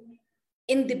in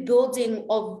the building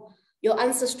of your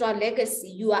ancestral legacy.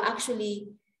 You are actually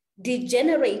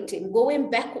degenerating,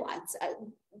 going backwards,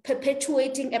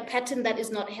 perpetuating a pattern that is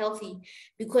not healthy,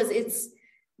 because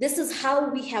this is how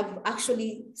we have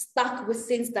actually stuck with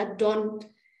things that don't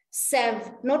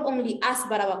serve not only us,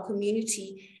 but our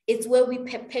community. It's where we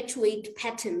perpetuate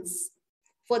patterns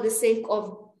for the sake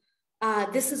of,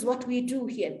 this is what we do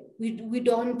here. We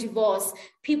don't divorce.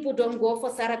 People don't go for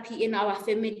therapy in our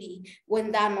family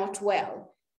when they're not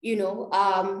well, you know,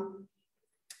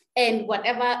 and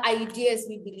whatever ideas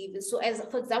we believe in. So as,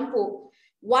 for example,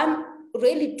 one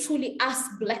really truly us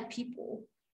Black people,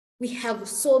 we have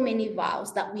so many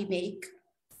vows that we make,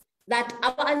 that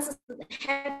our ancestors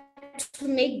had to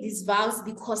make these vows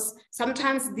because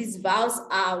sometimes these vows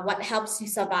are what helps you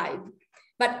survive.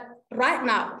 But right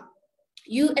now,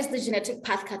 you as the genetic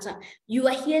path cutter, you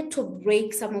are here to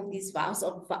break some of these vows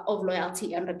of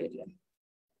loyalty and rebellion,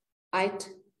 right?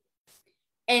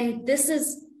 And this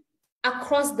is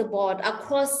across the board,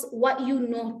 across what you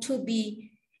know to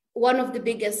be one of the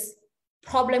biggest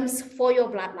problems for your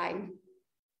bloodline.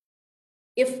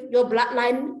 If your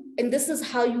bloodline, and this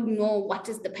is how you know what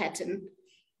is the pattern,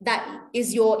 that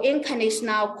is your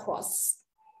incarnational cross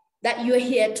that you're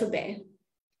here to bear.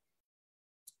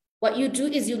 What you do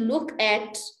is you look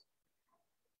at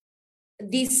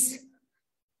this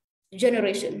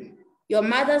generation, your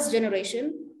mother's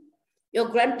generation, your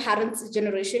grandparents'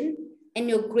 generation, and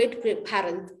your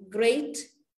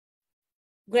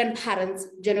great-grandparents'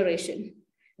 generation.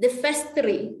 The first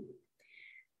three,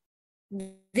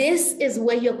 this is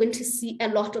where you're going to see a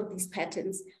lot of these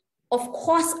patterns. Of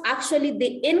course, actually,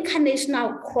 the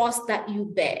incarnational cross that you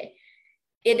bear,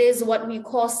 it is what we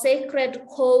call Sacred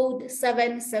Code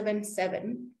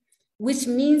 777, which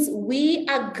means we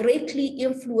are greatly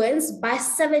influenced by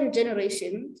 7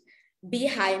 generations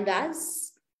behind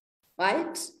us,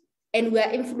 right? And we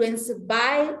are influenced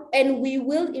by, and we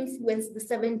will influence the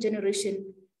 7th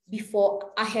generation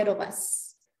before, ahead of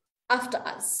us, after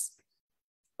us,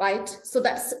 right? So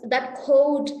that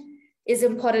code is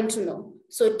important to know.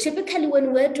 So typically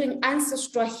when we're doing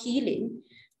ancestral healing,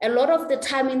 a lot of the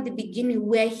time in the beginning,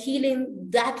 we're healing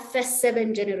that first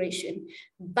 7 generation,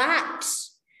 but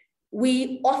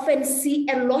we often see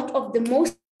a lot of the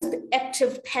most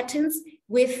active patterns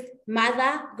with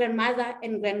mother, grandmother,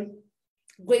 and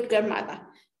great-grandmother.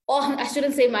 Or I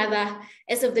shouldn't say mother,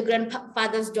 as if the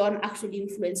grandfathers don't actually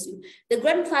influence you. The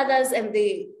grandfathers and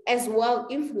they as well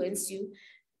influence you.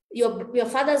 Your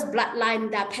father's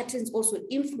bloodline, their patterns also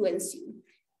influence you.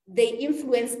 They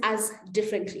influence us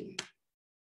differently.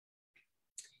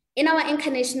 In our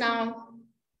incarnational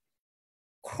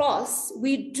cross,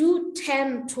 we do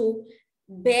tend to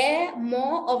bear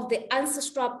more of the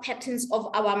ancestral patterns of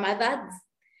our mothers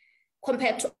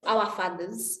compared to our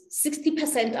fathers.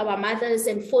 60% our mothers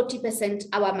and 40%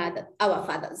 our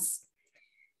fathers.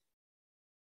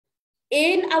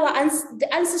 In the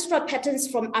ancestral patterns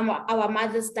from our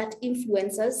mothers that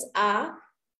influence us are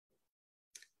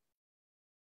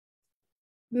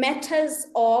matters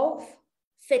of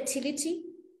fertility,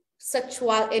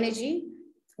 sexual energy,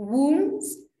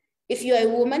 wombs. If you're a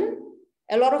woman,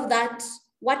 a lot of that,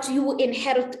 what you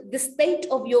inherit, the state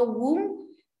of your womb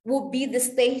will be the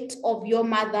state of your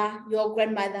mother, your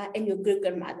grandmother, and your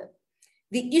great-grandmother.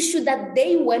 The issue that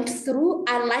they went through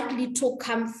are likely to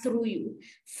come through you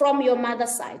from your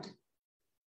mother's side.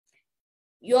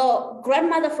 Your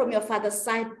grandmother from your father's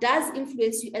side does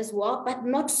influence you as well, but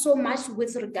not so much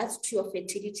with regards to your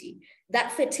fertility.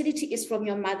 That fertility is from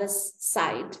your mother's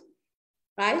side,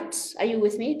 right? Are you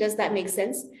with me? Does that make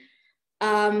sense?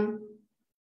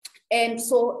 And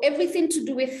so everything to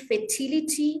do with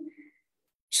fertility,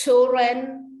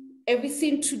 children,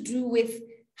 everything to do with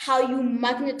how you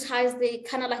magnetize the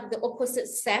kind of like the opposite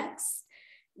sex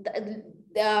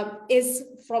is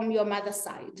from your mother's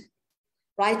side,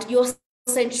 right? Your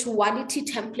sensuality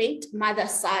template,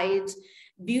 mother's side,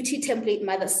 beauty template,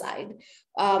 mother's side.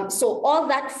 So all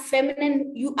that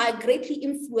feminine, you are greatly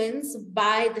influenced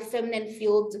by the feminine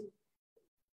field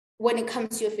when it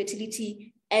comes to your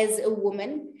fertility as a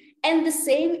woman. And the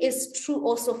same is true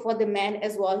also for the man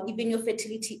as well. Even your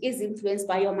fertility is influenced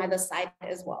by your mother's side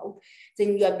as well.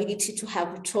 Then your ability to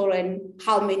have children,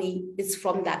 how many is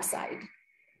from that side,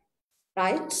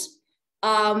 right?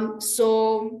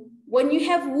 So when you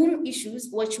have womb issues,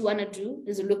 what you want to do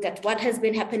is look at what has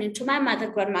been happening to my mother,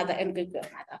 grandmother, and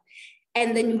great-grandmother.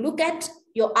 And then you look at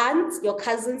your aunts, your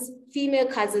cousins, female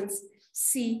cousins,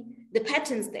 see the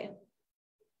patterns there.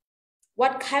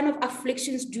 What kind of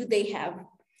afflictions do they have?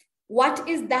 What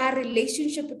is their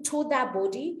relationship to their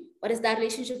body? What is their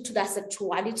relationship to their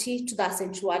sexuality, to their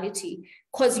sensuality?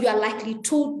 Because you are likely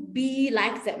to be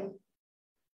like them,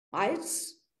 right?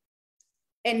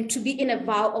 And to be in a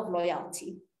vow of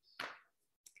loyalty.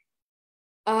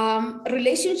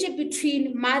 Relationship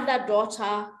between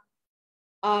mother-daughter,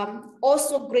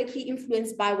 also greatly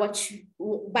influenced by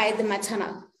by the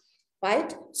maternal,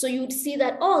 right? So you'd see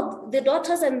that, oh, the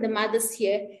daughters and the mothers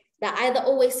here, they're either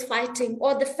always fighting,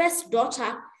 or the first daughter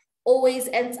always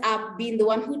ends up being the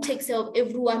one who takes care of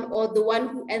everyone, or the one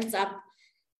who ends up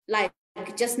like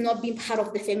just not being part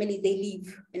of the family they leave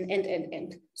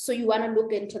and. So you want to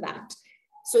look into that.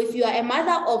 So if you are a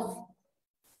mother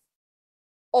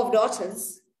of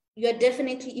daughters, you are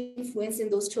definitely influencing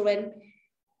those children,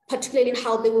 particularly in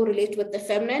how they will relate with the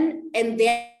feminine, and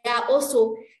they are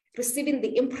also receiving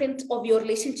the imprint of your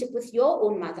relationship with your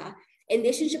own mother, and the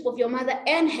relationship of your mother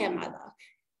and her mother.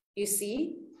 You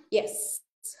see? Yes.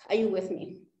 Are you with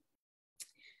me?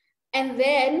 And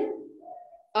then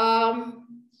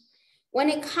when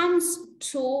it comes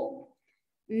to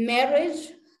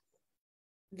marriage,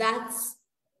 that's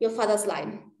your father's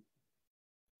line,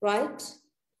 right?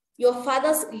 Your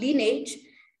father's lineage.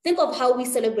 Think of how we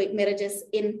celebrate marriages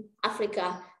in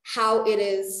Africa, how it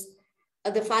is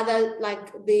the father,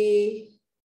 like the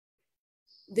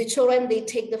children, they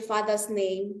take the father's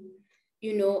name,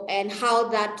 you know, and how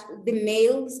that the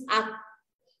males are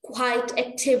quite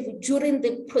active during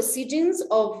the proceedings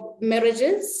of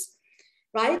marriages,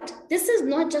 right? This is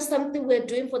not just something we're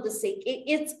doing for the sake.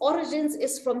 Its origins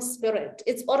is from spirit.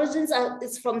 Its origins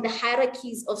is from the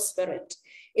hierarchies of spirit.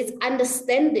 It's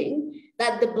understanding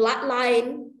that the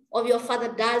bloodline of your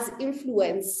father does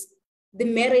influence the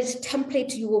marriage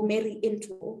template you will marry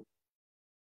into.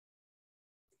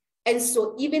 And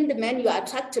so even the man you are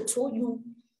attracted to,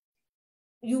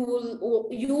 you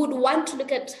would want to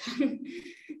look at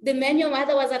the man your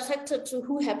mother was attracted to,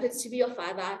 who happens to be your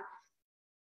father,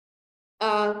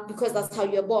 because that's how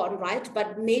you're born, right?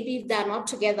 But maybe if they're not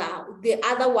together, the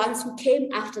other ones who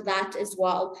came after that as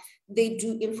well, they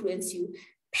do influence you.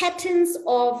 Patterns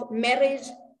of marriage,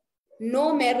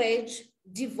 no marriage,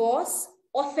 divorce,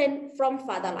 often from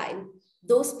father line.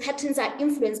 Those patterns are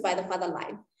influenced by the father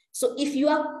line. So if you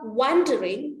are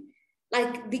wondering,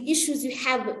 like the issues you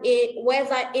have,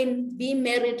 whether in being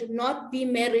married, not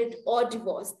being married, or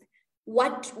divorced,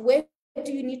 where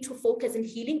do you need to focus in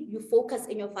healing? You focus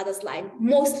in your father's line,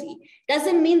 mostly.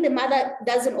 Doesn't mean the mother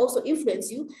doesn't also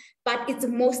influence you, but it's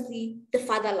mostly the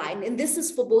father line. And this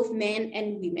is for both men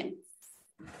and women.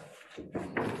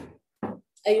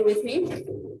 Are you with me?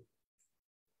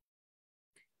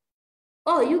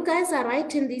 Oh, you guys are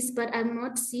writing this, but I'm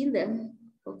not seeing them.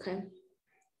 Okay.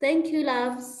 Thank you,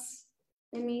 loves.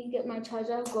 Let me get my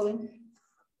charger going.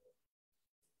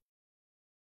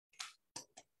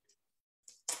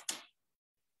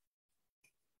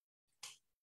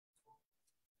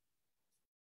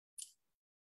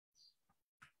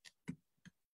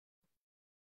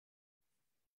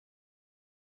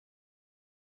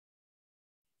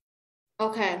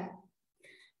 Okay.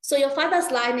 So your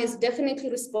father's line is definitely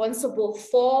responsible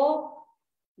for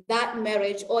that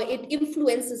marriage, or it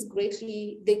influences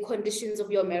greatly the conditions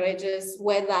of your marriages,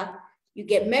 whether you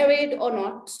get married or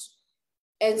not,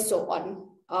 and so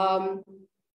on.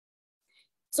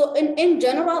 So in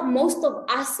general, most of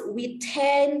us, we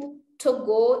tend to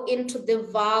go into the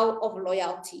vow of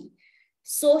loyalty.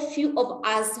 So few of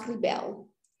us rebel.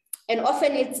 And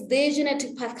often it's the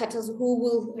genetic path cutters who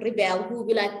will rebel, who will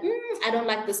be like, I don't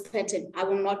like this pattern. I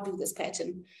will not do this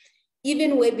pattern.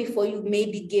 Even way before you may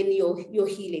begin your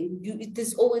healing,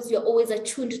 you're always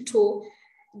attuned to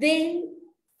the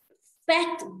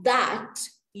fact that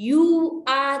you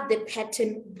are the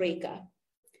pattern breaker.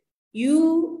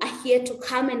 You are here to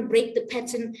come and break the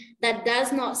pattern that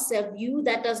does not serve you,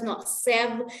 that does not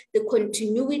serve the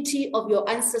continuity of your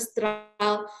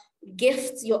ancestral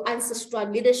gifts, your ancestral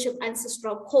leadership,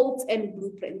 ancestral codes and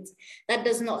blueprints, that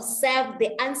does not serve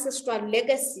the ancestral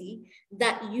legacy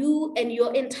that you and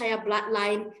your entire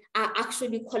bloodline are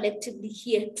actually collectively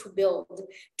here to build,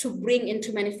 to bring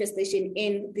into manifestation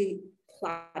in the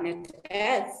planet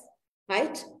Earth,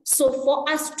 right? So for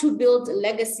us to build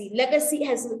legacy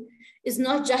is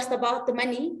not just about the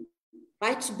money,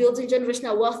 right? Building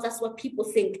generational wealth, that's what people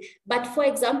think. But for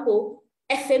example,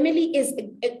 a family is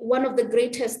one of the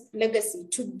greatest legacy,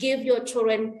 to give your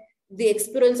children the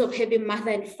experience of having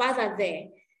mother and father there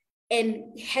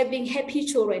and having happy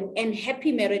children and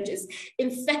happy marriages.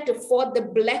 In fact, for the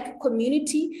Black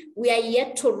community, we are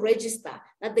yet to register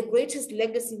that the greatest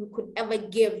legacy we could ever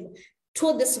give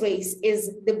to this race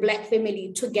is the Black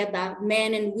family together,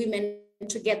 men and women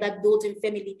together, building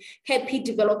family, happy,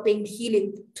 developing,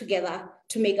 healing together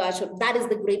to make our children. That is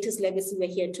the greatest legacy we're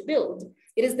here to build.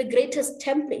 It is the greatest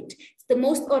template. It's the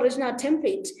most original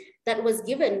template that was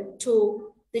given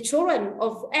to the children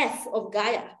of Earth, of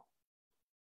Gaia,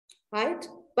 right?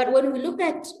 But when we look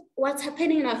at what's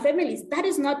happening in our families, that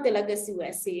is not the legacy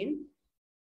we're seeing.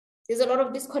 There's a lot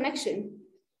of disconnection.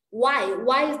 Why?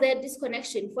 Why is there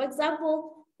disconnection? For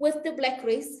example, with the Black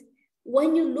race,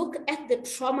 when you look at the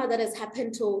trauma that has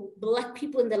happened to Black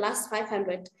people in the last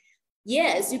 500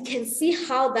 years, you can see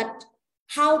how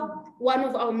one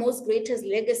of our most greatest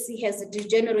legacy has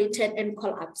degenerated and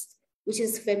collapsed, which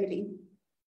is family,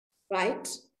 right?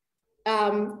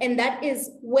 And that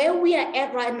is where we are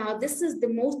at right now. This is the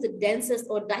most densest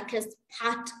or darkest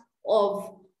part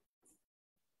of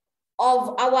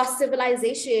our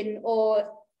civilization or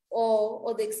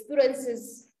the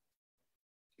experiences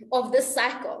of this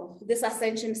cycle, this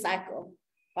ascension cycle,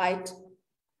 right?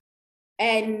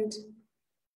 And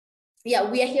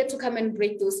yeah, we are here to come and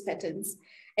break those patterns.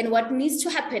 And what needs to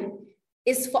happen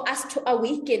is for us to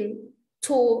awaken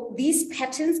to these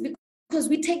patterns, because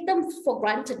we take them for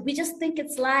granted. We just think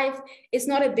it's life, it's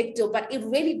not a big deal, but it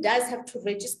really does have to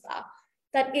register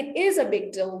that it is a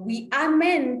big deal. We are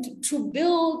meant to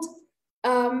build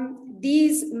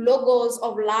these logos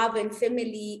of love and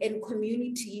family and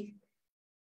community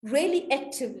really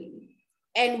actively.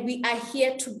 And we are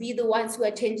here to be the ones who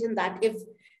are changing that. If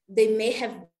there may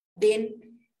have been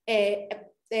a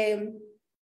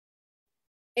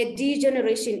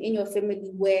degeneration in your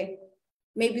family where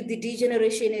maybe the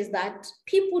degeneration is that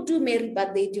people do marry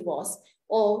but they divorce,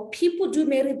 or people do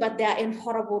marry but they are in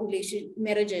horrible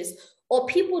marriages, or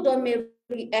people don't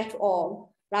marry at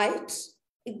all, right?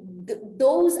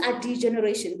 Those are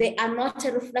degeneration. They are not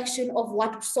a reflection of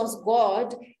what source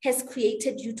God has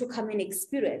created you to come and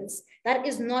experience. That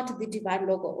is not the divine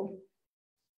logo,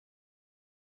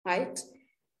 right?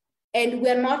 And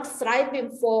we're not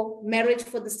thriving for marriage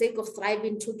for the sake of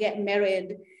thriving to get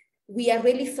married. We are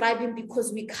really thriving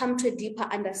because we come to a deeper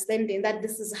understanding that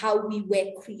this is how we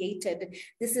were created.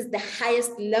 This is the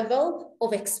highest level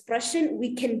of expression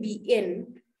we can be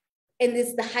in. And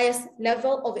it's the highest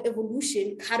level of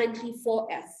evolution currently for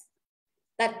Earth.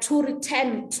 That to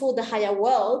return to the higher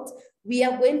world, we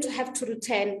are going to have to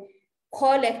return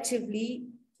collectively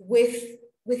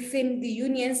within the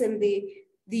unions and the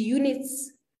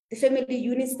units, the family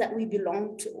units that we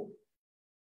belong to.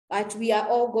 But we are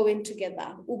all going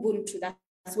together, Ubuntu.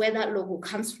 That's where that logo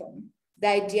comes from. The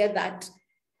idea that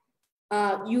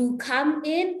you come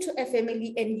into a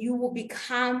family and you will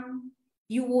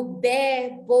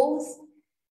bear both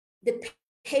the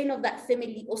pain of that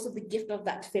family, also the gift of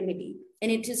that family.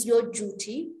 And it is your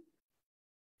duty.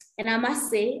 And I must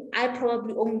say,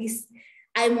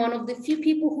 I'm one of the few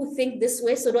people who think this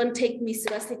way, so don't take me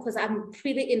seriously because I'm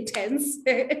pretty intense.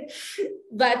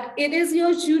 But it is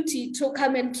your duty to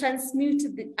come and transmute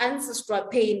the ancestral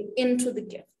pain into the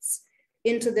gifts,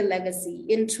 into the legacy,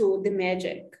 into the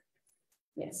magic.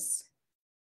 Yes.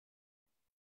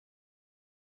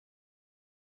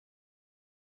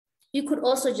 You could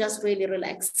also just really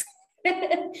relax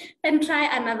and try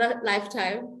another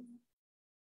lifetime.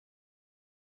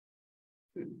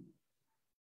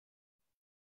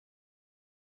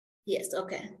 Yes,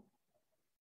 okay.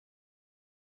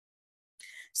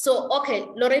 So, okay,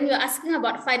 Lauren, you're asking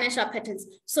about financial patterns.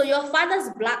 So your father's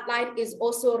bloodline is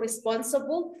also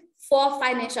responsible for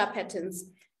financial patterns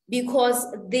because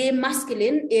the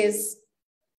masculine is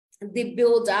the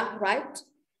builder, right?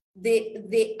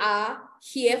 They are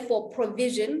here for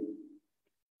provision,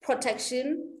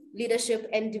 protection, leadership,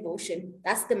 and devotion.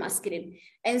 That's the masculine.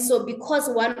 And so because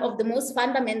one of the most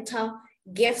fundamental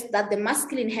gifts that the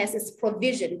masculine has is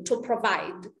provision, to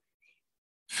provide.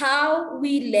 How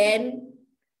we learn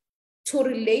to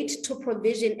relate to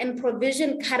provision, and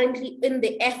provision currently in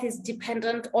the earth is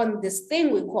dependent on this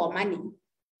thing we call money,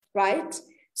 right?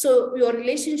 So your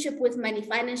relationship with money,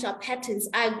 financial patterns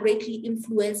are greatly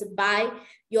influenced by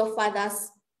your father's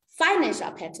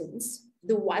financial patterns,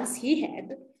 the ones he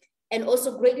had, and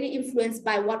also greatly influenced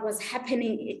by what is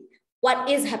happening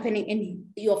in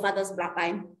your father's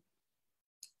bloodline,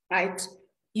 right?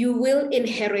 You will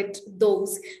inherit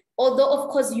those. Although, of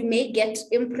course, you may get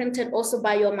imprinted also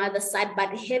by your mother's side,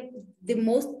 but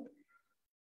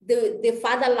the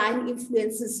father line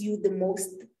influences you the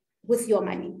most with your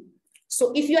money.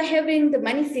 So if you're having the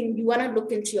money thing, you want to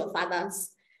look into your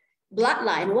father's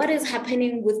bloodline. What is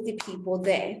happening with the people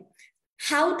there?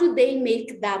 How do they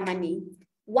make their money?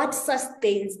 What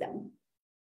sustains them,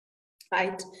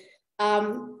 right?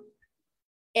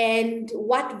 And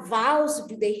what vows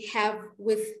do they have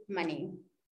with money,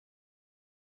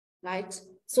 right?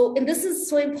 So, and this is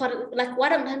so important. Like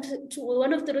what I'm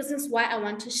one of the reasons why I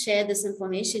want to share this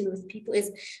information with people is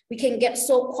we can get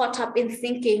so caught up in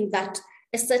thinking that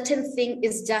a certain thing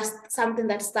is just something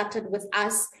that started with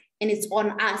us and it's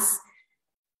on us,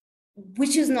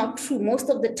 which is not true. Most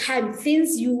of the time,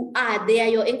 things you are, they are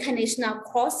your incarnational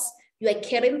cross. You are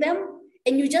carrying them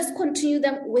and you just continue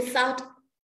them without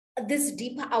this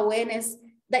deeper awareness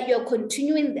that you're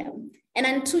continuing them. And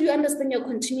until you understand you're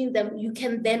continuing them, you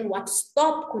can then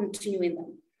stop continuing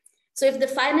them. So if the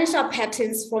financial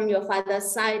patterns from your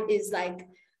father's side is like,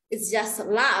 it's just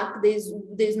lack,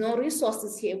 there's no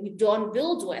resources here, we don't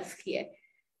build wealth here,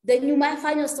 then you might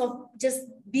find yourself just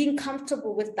being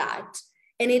comfortable with that.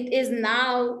 And it is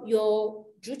now your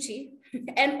duty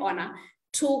and honor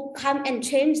to come and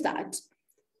change that,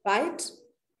 right?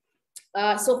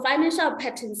 So financial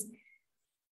patterns,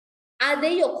 are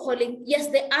they your calling? Yes,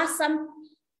 there are some.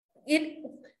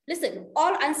 Listen,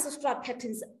 all ancestral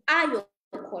patterns are your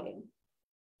calling.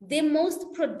 The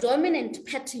most predominant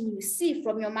pattern you see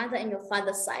from your mother and your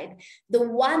father's side, the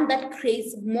one that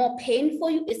creates more pain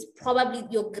for you, is probably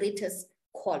your greatest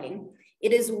calling.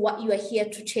 It is what you are here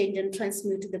to change and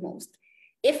transmute the most.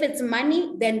 If it's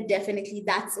money, then definitely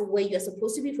that's where you're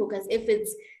supposed to be focused. If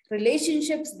it's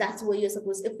relationships, that's where you're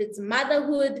supposed to. If it's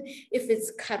motherhood, if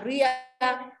it's career,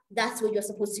 that's where you're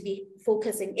supposed to be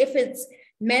focusing. If it's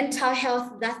mental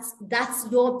health, that's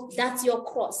your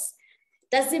cross.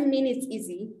 Doesn't mean it's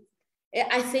easy.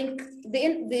 I think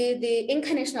the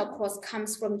incarnational cross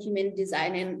comes from human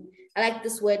design, and I like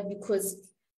this word because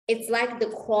it's like the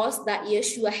cross that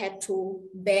Yeshua had to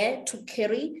bear, to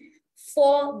carry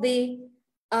for the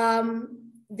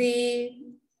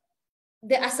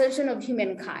ascension of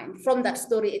humankind. From that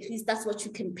story, at least that's what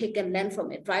you can pick and learn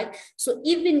from it, right? So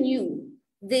even you,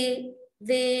 the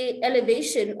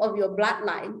elevation of your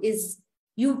bloodline is,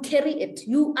 you carry it,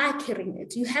 you are carrying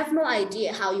it. You have no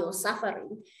idea how you're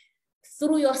suffering.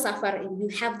 Through your suffering, you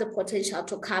have the potential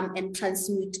to come and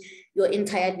transmute your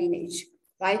entire lineage,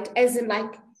 right? As in,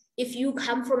 like, if you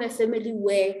come from a family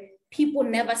where people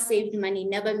never saved money,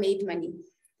 never made money,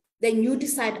 then you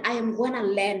decide, I am going to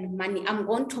learn money, I'm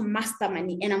going to master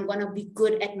money, and I'm going to be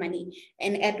good at money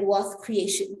and at wealth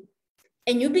creation.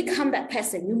 And you become that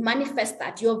person, you manifest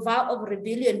that. Your vow of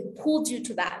rebellion pulled you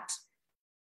to that.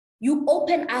 You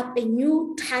open up a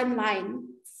new timeline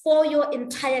for your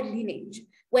entire lineage,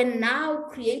 when now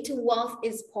creating wealth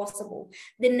is possible.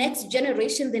 The next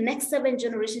generation, the next 7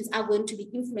 generations are going to be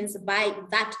influenced by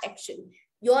that action.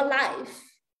 Your life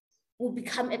will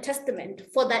become a testament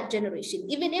for that generation,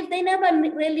 even if they never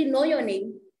really know your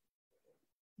name,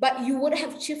 but you would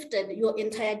have shifted your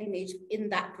entire lineage in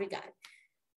that regard.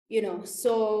 You know,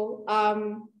 so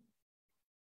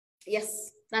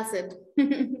yes, that's it.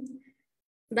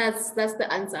 That's the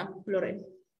answer, Lauren.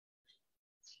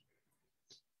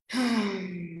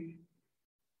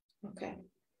 Okay.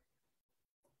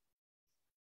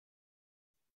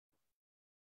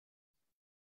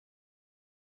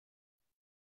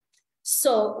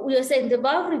 So we are saying the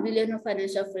vow of rebellion of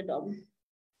financial freedom.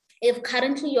 If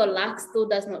currently your lack still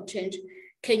does not change,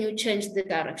 can you change the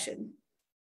direction?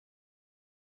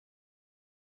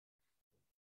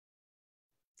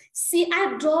 See,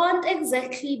 I don't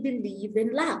exactly believe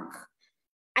in luck.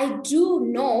 I do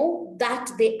know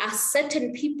that there are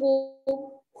certain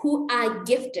people who are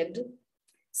gifted,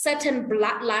 certain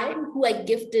bloodline who are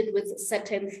gifted with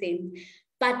certain things,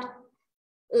 but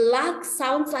luck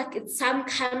sounds like it's some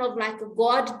kind of like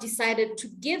God decided to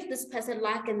give this person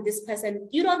luck and this person,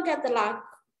 you don't get the luck.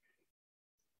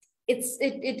 It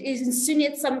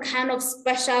insinuates some kind of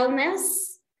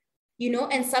specialness, you know,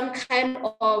 and some kind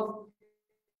of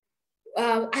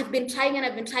I've been trying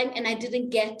and I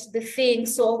didn't get the thing,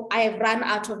 so I have run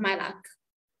out of my luck,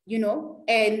 you know.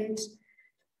 And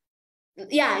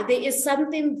yeah, there is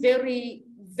something very,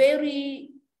 very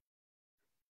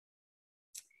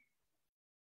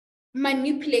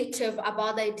manipulative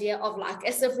about the idea of luck,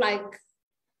 as if like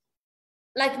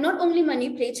not only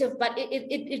manipulative, but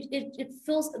it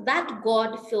feels that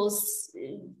God feels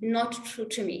not true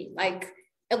to me. Like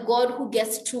a God who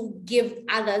gets to give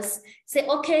others, say,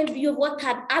 okay, you've worked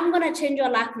hard, I'm going to change your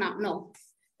luck now. No,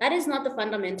 that is not the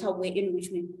fundamental way in which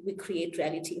we create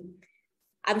reality.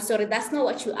 I'm sorry, that's not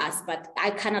what you asked, but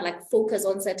I kind of like focus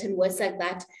on certain words like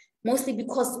that, mostly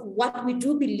because what we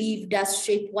do believe does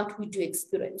shape what we do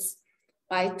experience,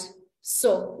 right?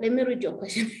 So let me read your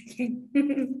question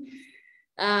again.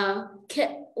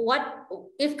 What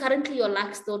if currently your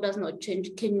luck still does not change,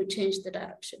 can you change the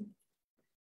direction?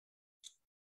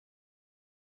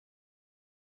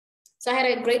 So I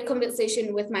had a great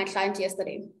conversation with my client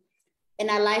yesterday, and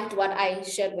I liked what I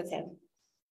shared with him.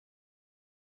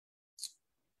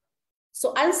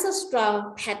 So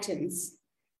ancestral patterns,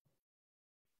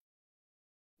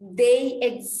 they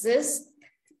exist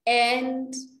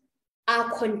and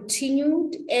are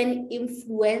continued and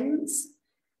influenced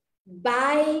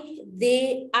by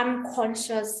the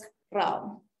unconscious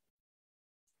realm.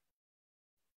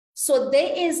 So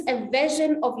there is a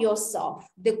version of yourself,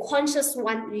 the conscious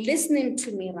one listening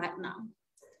to me right now,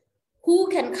 who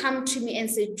can come to me and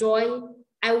say, Joy,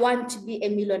 I want to be a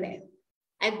millionaire.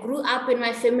 I grew up in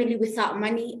my family without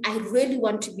money. I really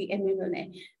want to be a millionaire.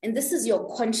 And this is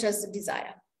your conscious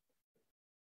desire.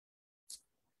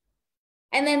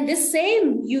 And then the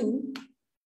same you,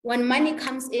 when money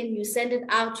comes in, you send it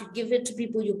out, you give it to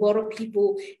people, you borrow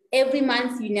people. Every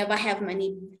month, you never have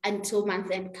money until month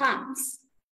end comes.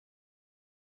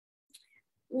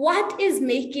 What is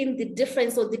making the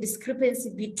difference or the discrepancy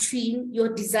between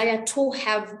your desire to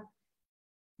have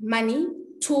money,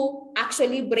 to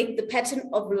actually break the pattern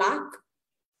of luck,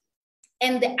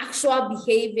 and the actual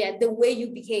behavior, the way you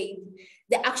behave,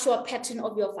 the actual pattern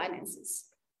of your finances?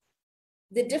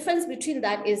 The difference between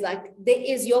that is like, there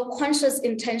is your conscious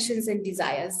intentions and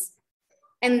desires.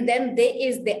 And then there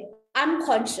is the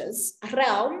unconscious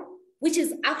realm, which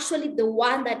is actually the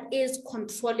one that is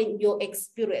controlling your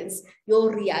experience,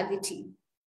 your reality.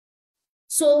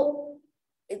 So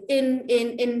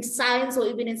in science or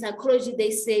even in psychology,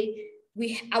 they say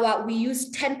we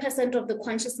use 10% of the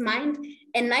conscious mind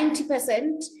and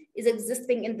 90% is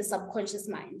existing in the subconscious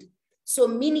mind. So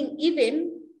meaning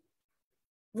even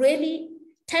really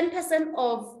 10%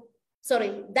 of,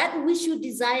 that which you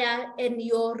desire and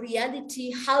your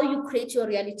reality, how you create your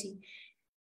reality,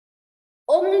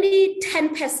 only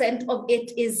 10% of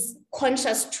it is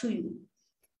conscious to you.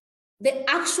 The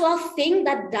actual thing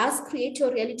that does create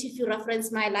your reality, if you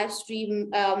reference my live stream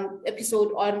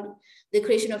episode on the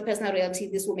creation of personal reality,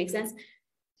 this will make sense.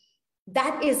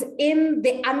 That is in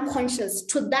the unconscious,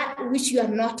 to that which you are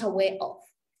not aware of.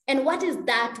 And what is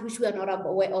that which we are not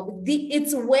aware of?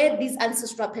 It's where these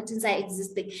ancestral patterns are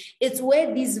existing. It's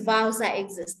where these vows are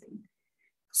existing.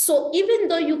 So even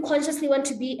though you consciously want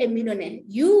to be a millionaire,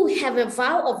 you have a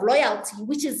vow of loyalty,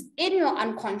 which is in your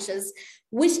unconscious,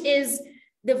 which is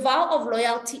the vow of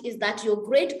loyalty is that your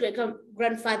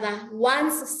great-great-grandfather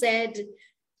once said,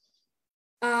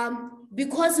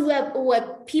 because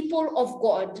we're people of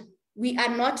God, we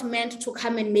are not meant to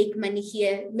come and make money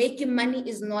here. Making money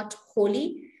is not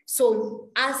holy. So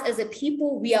us as a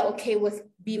people, we are okay with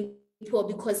being poor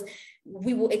because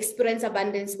we will experience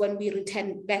abundance when we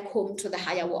return back home to the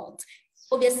higher world.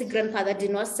 Obviously, grandfather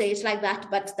did not say it like that,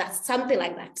 but that's something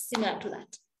like that, similar to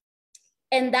that.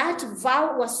 And that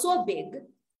vow was so big,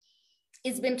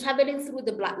 it's been traveling through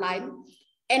the bloodline,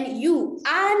 and you,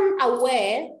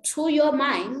 unaware to your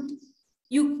mind,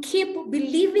 you keep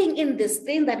believing in this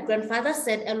thing that grandfather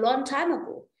said a long time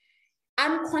ago.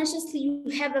 Unconsciously,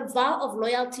 you have a vow of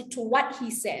loyalty to what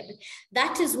he said.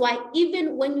 That is why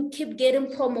even when you keep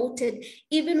getting promoted,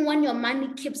 even when your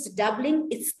money keeps doubling,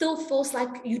 it still feels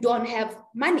like you don't have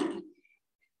money.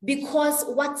 Because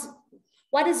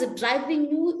what is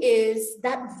driving you is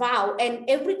that vow. And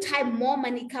every time more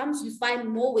money comes, you find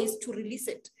more ways to release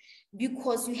it.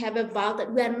 Because you have a vow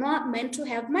that we are not meant to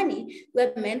have money.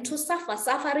 We're meant to suffer.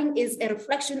 Suffering is a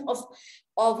reflection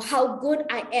of how good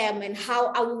I am and how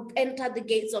I will enter the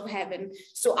gates of heaven.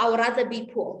 So I would rather be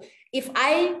poor. If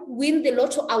I win the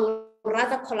lotto, I would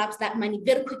rather collapse that money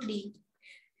very quickly.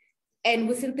 And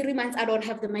within 3 months, I don't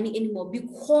have the money anymore,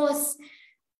 because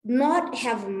not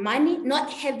having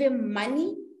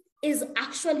money is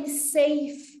actually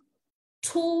safe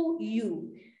to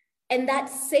you. And that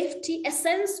safety,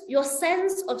 your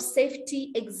sense of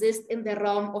safety exists in the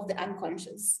realm of the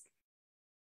unconscious.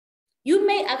 You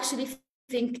may actually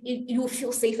think you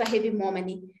feel safer having more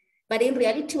money, but in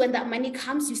reality, when that money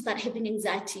comes, you start having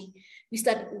anxiety, you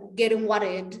start getting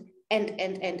worried, and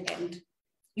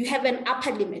you have an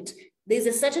upper limit. There's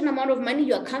a certain amount of money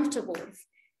you're comfortable with.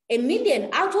 $1 million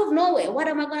out of nowhere. What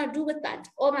am I going to do with that?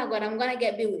 Oh my God, I'm going to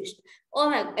get bewitched.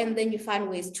 And then you find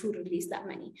ways to release that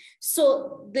money.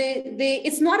 So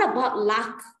it's not about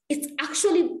luck. It's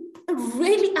actually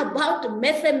really about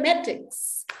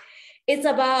mathematics. It's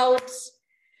about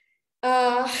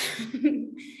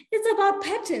it's about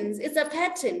patterns. It's a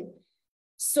pattern.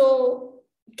 So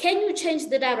can you change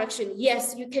the direction?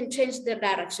 Yes, you can change the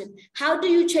direction. How do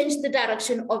you change the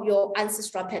direction of your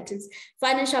ancestral patterns,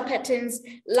 financial patterns,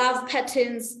 love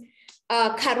patterns,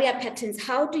 career patterns?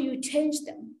 How do you change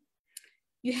them?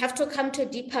 You have to come to a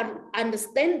deeper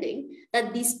understanding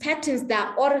that these patterns,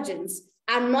 their origins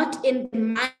are not in the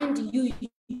mind you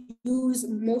use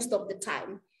most of the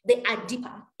time. They are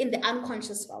deeper in the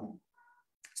unconscious realm.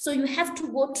 So you have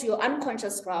to go to your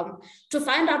unconscious realm to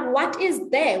find out what is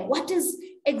there, what is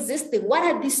existing, what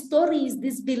are these stories,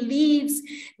 these beliefs,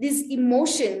 these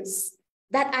emotions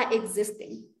that are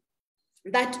existing,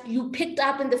 that you picked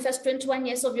up in the first 21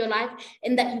 years of your life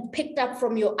and that you picked up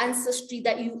from your ancestry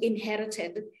that you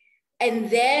inherited.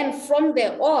 And then from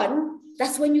there on,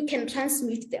 that's when you can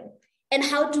transmute them. And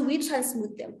how do we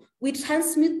transmute them? We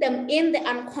transmute them in the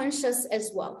unconscious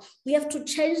as well. We have to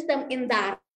change them in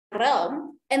that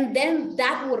realm, and then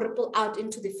that will ripple out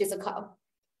into the physical,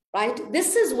 right?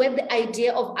 This is where the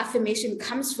idea of affirmation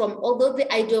comes from, although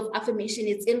the idea of affirmation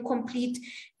is incomplete.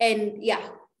 And yeah,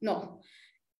 no.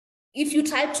 If you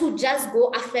try to just go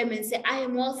affirm and say, I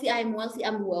am wealthy, I am wealthy,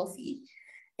 I'm wealthy,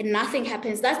 and nothing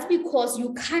happens, that's because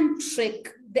you can't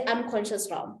trick the unconscious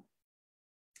realm.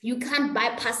 You can't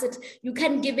bypass it. You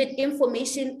can't give it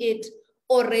information it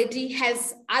already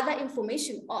has other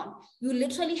information on. You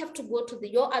literally have to go to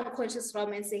your unconscious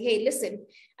realm and say, hey, listen,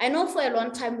 I know for a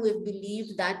long time we've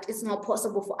believed that it's not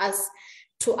possible for us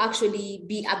to actually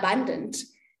be abundant.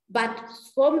 But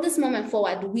from this moment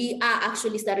forward, we are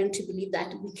actually starting to believe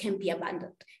that we can be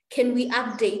abundant. Can we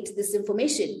update this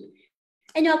information?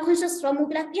 And your conscious realm will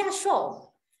be like, yeah, sure.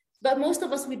 But most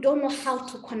of us, we don't know how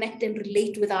to connect and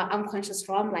relate with our unconscious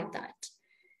realm like that.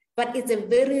 But it's a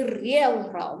very real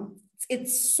realm.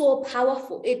 It's so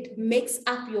powerful. It makes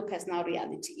up your personal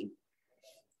reality.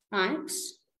 Right?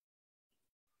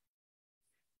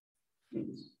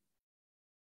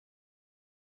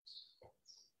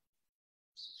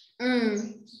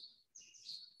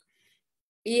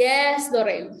 Yes,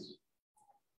 Lorraine.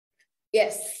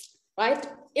 Yes, right?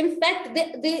 In fact,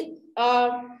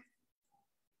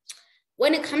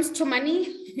 when it comes to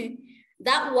money,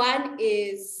 that one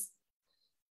is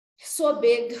so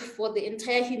big for the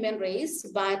entire human race,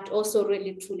 but also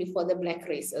really truly for the Black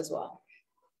race as well.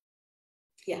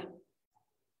 Yeah.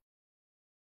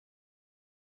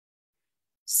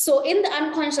 So in the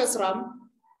unconscious realm,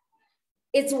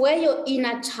 it's where your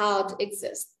inner child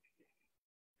exists.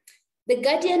 The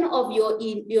guardian of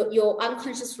your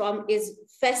unconscious realm is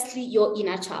firstly your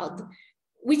inner child.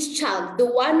 Which child? The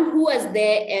one who was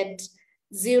there at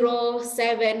 0,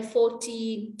 7,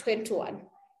 14, 21.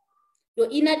 Your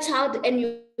inner child and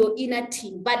your inner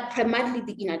teen, but primarily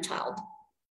the inner child,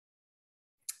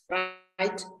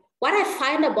 right? What I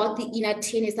find about the inner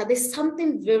teen is that there's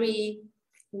something very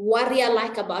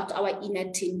warrior-like about our inner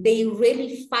teen. They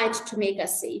really fight to make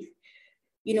us safe.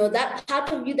 You know, that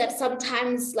part of you that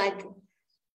sometimes like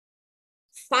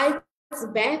fights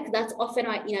back, that's often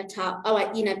our inner child,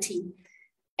 our inner teen.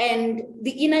 And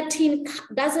the inner teen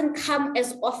doesn't come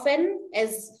as often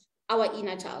as our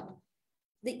inner child.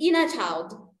 The inner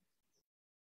child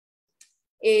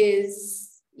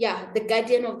is, yeah, the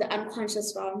guardian of the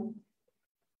unconscious realm,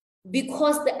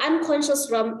 because the unconscious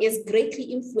realm is greatly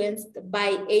influenced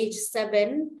by age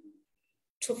 7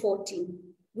 to 14,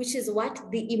 which is what?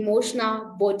 The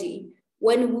emotional body,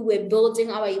 when we were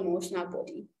building our emotional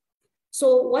body.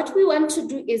 So what we want to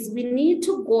do is we need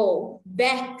to go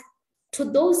back to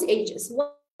those ages.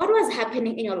 What was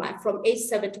happening in your life from age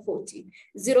 7 to 14,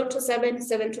 0 to 7,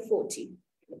 7 to 14?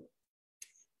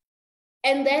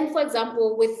 And then, for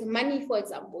example, with money, for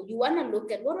example, you want to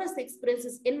look at what was the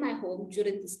experiences in my home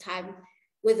during this time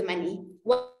with money.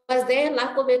 Was there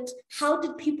lack of it? How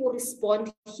did people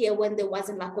respond here when there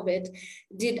wasn't lack of it?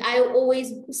 Did I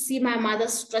always see my mother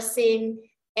stressing?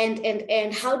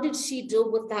 And how did she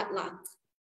deal with that lack?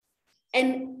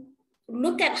 And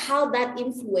look at how that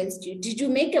influenced you. Did you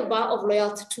make a vow of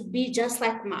loyalty to be just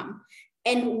like mom?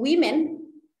 And women,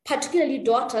 particularly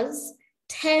daughters,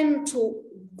 tend to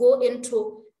go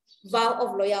into vow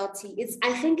of loyalty.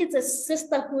 I think it's a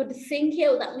sisterhood thing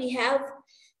here that we have,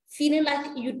 feeling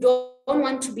like you don't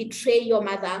want to betray your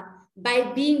mother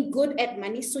by being good at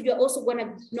money. So you're also going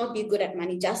to not be good at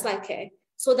money, just like her,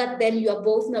 so that then you are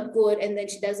both not good. And then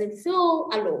she doesn't feel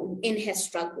alone in her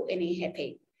struggle and in her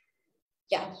pain.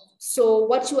 Yeah. So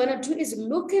what you want to do is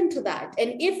look into that.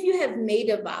 And if you have made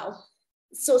a vow,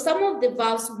 so some of the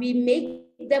vows, we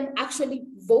make them actually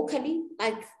vocally,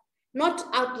 like not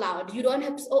out loud. You don't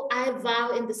have to, oh, I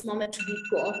vow in this moment to be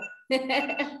poor.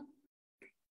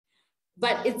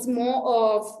 But it's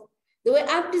more of the way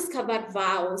I've discovered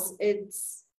vows.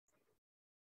 It's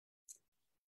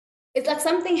like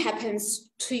something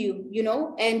happens to you, you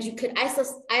know, and you could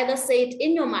either say it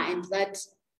in your mind that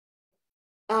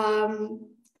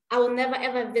I will never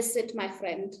ever visit my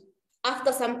friend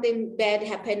after something bad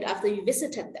happened after you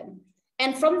visited them.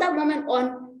 And from that moment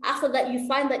on, after that, you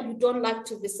find that you don't like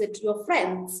to visit your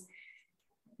friends.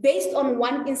 based on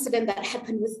one incident that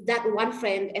happened with that one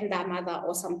friend and their mother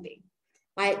or something,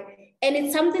 right? And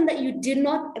it's something that you did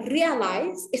not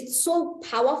realize. It's so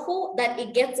powerful that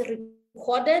it gets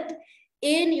recorded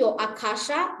in your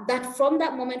Akasha, that from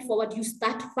that moment forward, you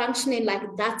start functioning like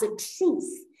that's a truth.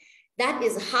 That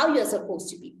is how you're supposed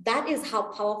to be. That is how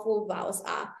powerful vows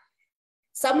are.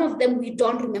 Some of them, we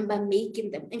don't remember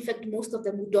making them. In fact, most of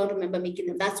them, we don't remember making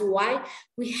them. That's why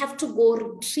we have to go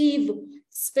retrieve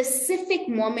specific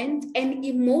moments and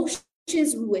emotions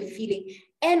we were feeling.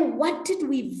 And what did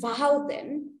we vow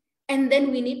then? And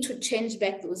then we need to change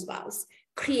back those vows.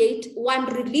 Create one,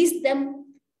 release them,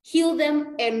 heal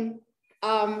them, and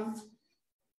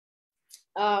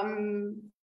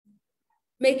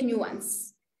make new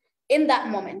ones in that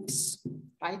moment,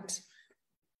 right?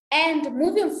 And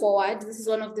moving forward, this is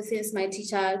one of the things my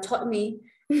teacher taught me.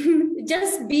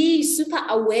 Just be super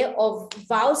aware of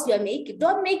vows you're making.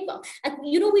 Don't make vows.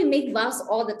 You know, we make vows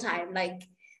all the time. Like,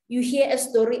 you hear a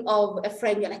story of a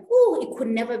friend, you're like, oh, it could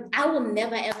never, I will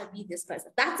never ever be this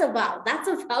person. That's a vow. That's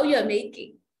a vow you're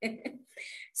making.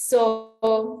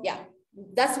 So yeah,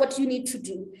 that's what you need to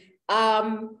do.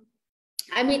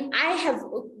 I mean, I have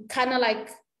kind of like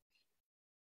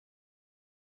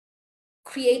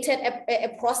created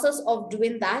a process of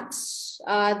doing that,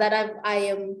 I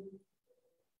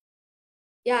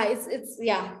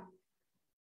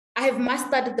have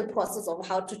mastered the process of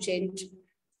how to change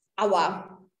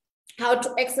how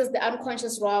to access the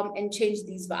unconscious realm and change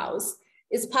these vows.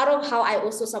 It's part of how I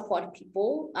also support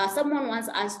people. Someone once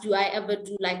asked, do I ever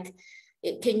do like,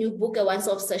 can you book a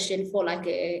once-off session for like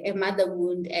a mother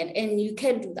wound? And you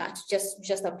can do that.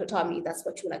 Just have to tell me that's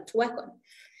what you like to work on.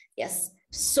 Yes.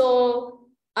 So,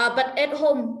 but at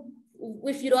home,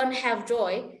 if you don't have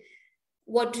joy,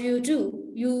 what do?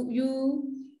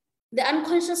 The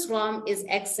unconscious realm is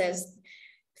accessed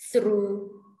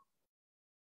through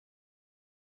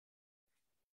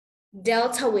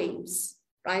delta waves,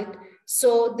 right?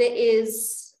 So there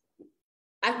is,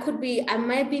 I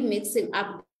might be mixing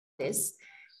up this.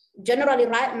 Generally,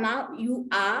 right now, you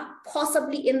are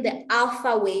possibly in the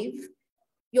alpha wave.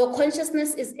 Your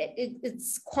consciousness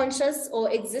it's conscious or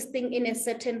existing in a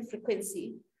certain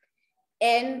frequency.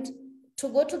 And to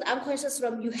go to the unconscious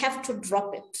realm, you have to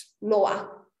drop it lower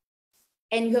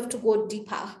and you have to go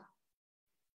deeper,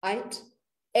 right?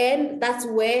 And that's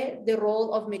where the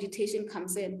role of meditation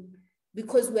comes in,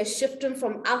 because we're shifting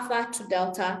from alpha to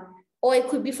delta, or it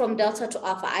could be from delta to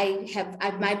alpha.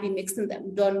 I might be mixing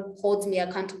them. Don't hold me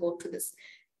accountable to this.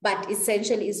 But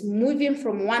essentially, it's moving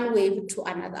from one wave to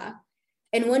another.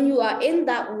 And when you are in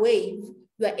that wave,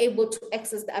 you are able to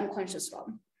access the unconscious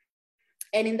realm.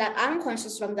 And in that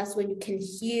unconscious realm, that's when you can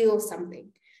heal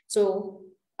something. So,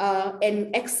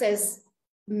 and access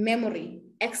memory,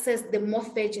 access the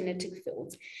morphogenetic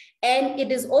fields. And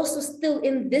it is also still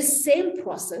in this same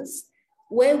process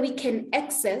where we can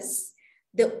access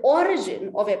the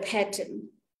origin of a pattern.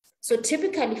 So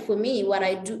typically for me, what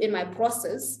I do in my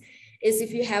process is,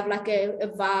 if you have like a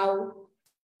vow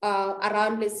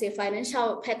around, let's say,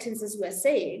 financial patterns, as we're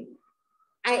saying,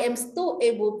 I am still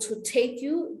able to take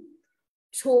you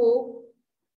to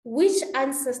which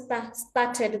ancestor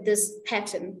started this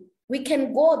pattern. We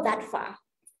can go that far.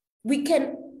 We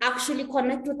can actually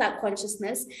connect with that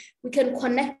consciousness. We can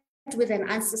connect with an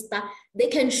ancestor. They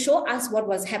can show us what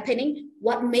was happening,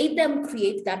 what made them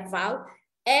create that vow.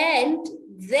 And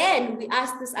then we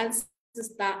ask this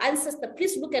ancestor,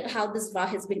 please look at how this vow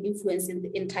has been influencing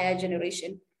the entire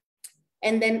generation.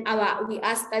 And then we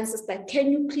ask ancestor,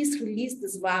 can you please release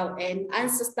this vow? And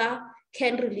ancestor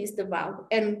can release the vow.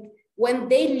 And when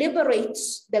they liberate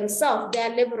themselves, they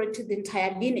are liberated the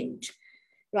entire lineage,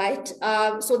 right?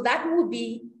 So that would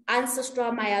be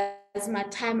ancestral miasma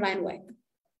timeline work.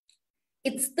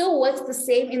 It still works the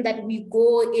same in that we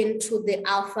go into the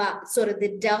alpha,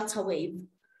 the delta wave,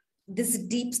 this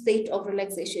deep state of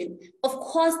relaxation. Of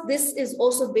course, this is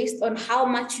also based on how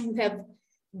much you have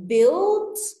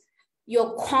built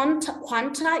your quanta,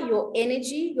 your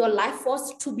energy, your life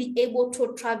force to be able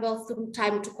to travel through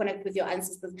time to connect with your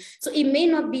ancestors. So it may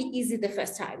not be easy the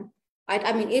first time, right?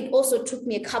 I mean, it also took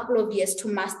me a couple of years to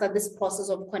master this process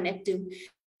of connecting,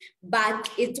 but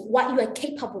it's what you are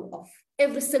capable of.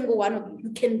 Every single one of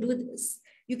you can do this.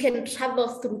 You can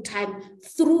travel through time,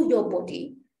 through your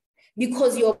body,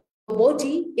 because your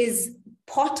body is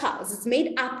portals. It's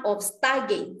made up of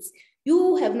stargates.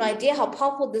 You have no idea how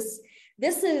powerful this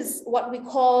is. What we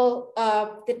call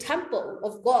the temple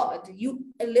of God. You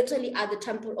literally are the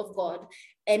temple of God.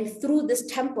 And through this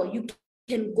temple, you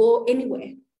can go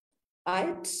anywhere,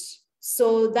 right?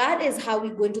 So that is how we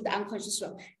go into the unconscious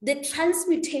realm. The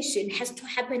transmutation has to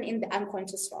happen in the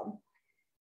unconscious realm.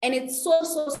 And it's so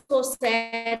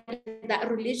sad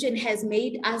that religion has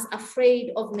made us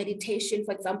afraid of meditation,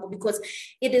 for example, because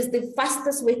it is the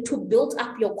fastest way to build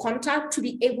up your contact to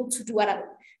be able to do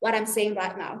what I'm saying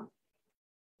right now.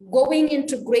 Going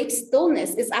into great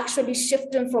stillness is actually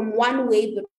shifting from one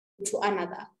wave to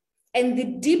another. And the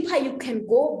deeper you can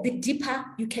go, the deeper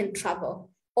you can travel.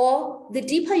 Or the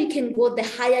deeper you can go, the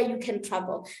higher you can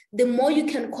travel. The more you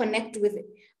can connect with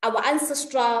our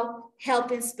ancestral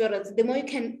helping spirits, the more you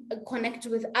can connect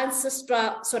with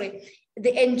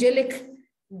the angelic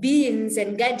beings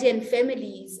and guardian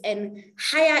families and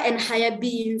higher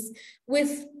beings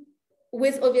with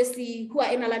obviously who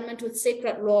are in alignment with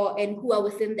sacred law and who are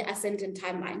within the ascendant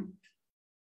timeline.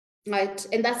 Right,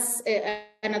 and that's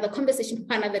another conversation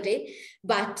for another day.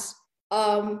 But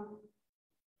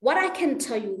what I can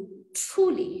tell you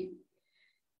truly,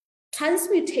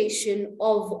 transmutation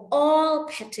of all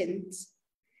patterns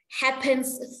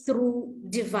happens through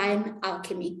divine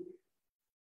alchemy.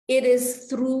 It is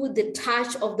through the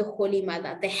touch of the Holy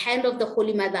Mother, the hand of the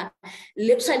Holy Mother,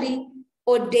 literally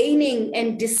ordaining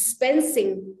and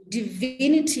dispensing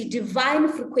divinity, divine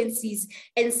frequencies,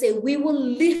 and say, we will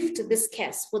lift this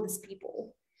curse for these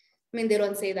people. I mean, they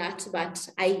don't say that, but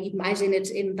I imagine it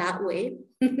in that way,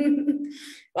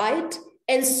 right?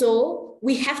 And so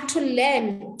we have to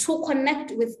learn to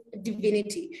connect with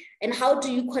divinity. And how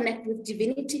do you connect with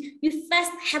divinity? You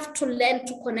first have to learn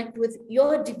to connect with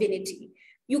your divinity.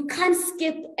 You can't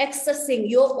skip accessing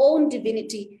your own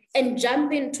divinity and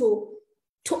jump into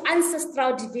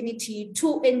ancestral divinity,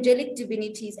 to angelic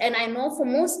divinities. And I know for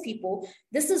most people,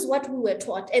 this is what we were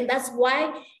taught. And that's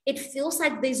why it feels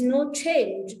like there's no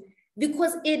change,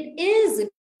 because it is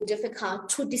difficult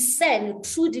to discern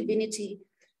true divinity,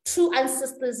 true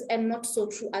ancestors and not so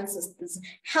true ancestors,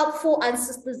 helpful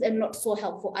ancestors and not so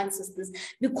helpful ancestors,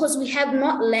 because we have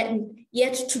not learned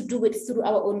yet to do it through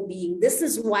our own being. This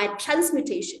is why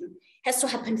transmutation has to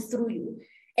happen through you.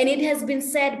 And it has been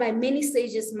said by many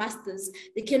sages, masters,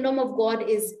 the kingdom of God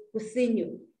is within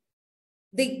you.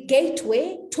 The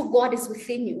gateway to God is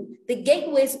within you. The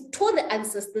gateways to the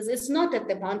ancestors is not at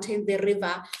the mountain, the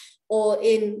river, or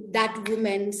in that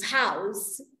woman's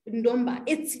house, Ndomba.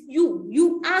 It's you.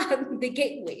 You are the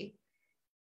gateway.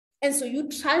 And so you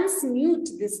transmute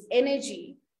this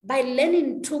energy by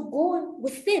learning to go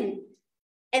within.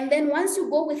 And then once you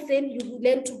go within, you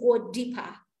learn to go deeper,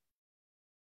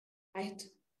 right?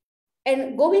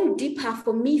 And going deeper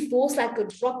for me feels like a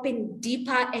dropping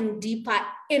deeper and deeper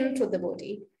into the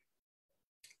body.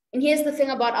 And here's the thing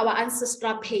about our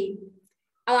ancestral pain.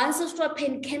 Our ancestral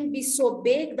pain can be so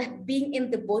big that being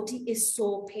in the body is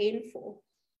so painful.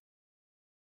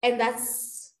 And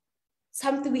that's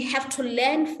something we have to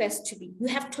learn first to be. You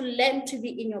have to learn to be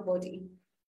in your body.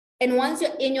 And once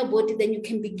you're in your body, then you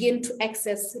can begin to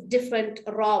access different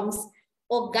realms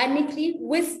organically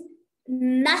with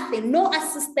nothing, no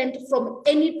assistant from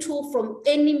any tool, from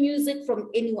any music, from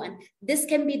anyone. This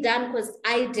can be done because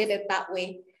I did it that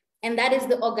way. And that is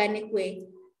the organic way,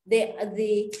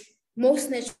 the most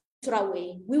natural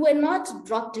way. We were not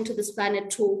dropped into this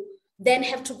planet to then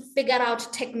have to figure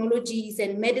out technologies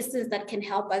and medicines that can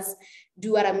help us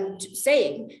do what I'm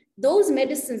saying. Those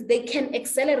medicines, they can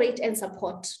accelerate and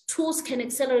support. Tools can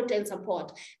accelerate and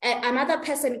support. Another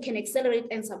person can accelerate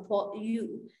and support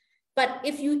you. But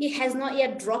if it has not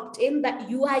yet dropped in that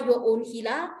you are your own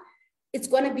healer, it's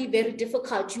going to be very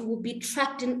difficult. You will be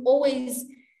trapped in always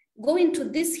going to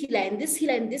this healer and this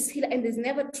healer and this healer, and there's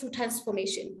never true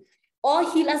transformation.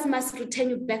 All healers must return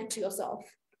you back to yourself,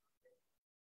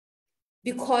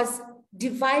 because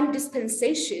divine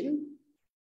dispensation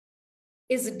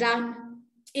is done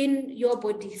in your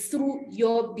body through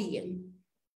your being.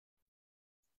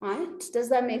 Right? Does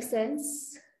that make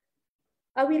sense?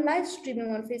 Are we live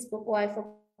streaming on Facebook? Oh, I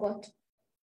forgot.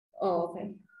 Oh,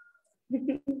 okay.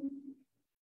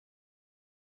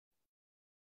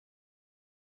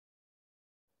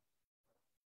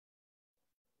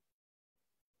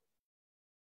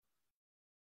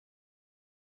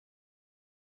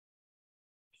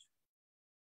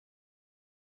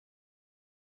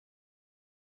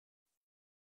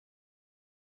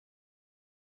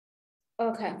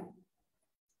 Okay.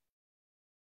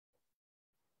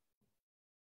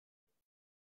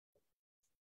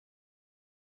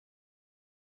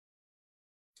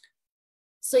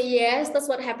 So yes, that's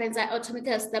what happens. I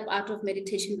automatically step out of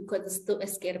meditation because it's still a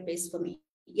scary place for me.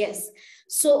 Yes.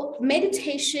 So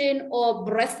meditation or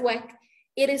breath work,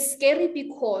 it is scary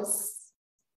because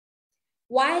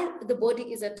why the body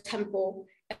is a temple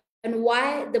and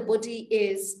why the body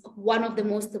is one of the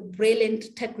most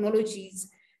brilliant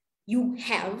technologies you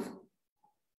have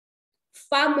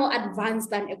far more advanced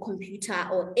than a computer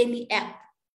or any app,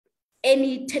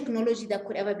 any technology that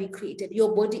could ever be created.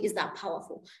 Your body is that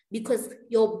powerful because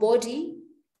your body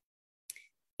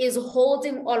is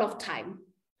holding all of time.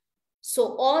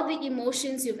 So all the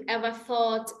emotions you've ever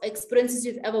felt, experiences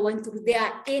you've ever went through, they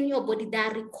are in your body. They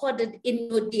are recorded in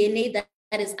your DNA that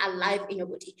is alive in your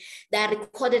body. They are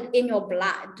recorded in your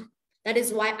blood. That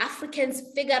is why Africans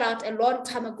figured out a long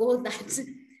time ago that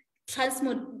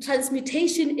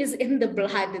transmutation is in the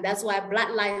blood. That's why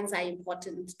bloodlines are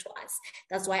important to us.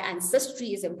 That's why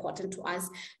ancestry is important to us,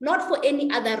 not for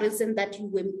any other reason that you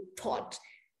were taught,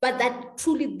 but that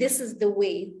truly this is the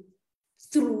way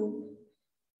through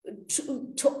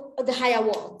to the higher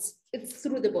worlds. It's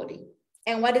through the body.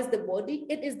 And what is the body?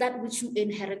 It is that which you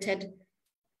inherited.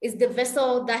 It's the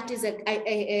vessel that is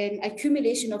an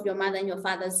accumulation of your mother and your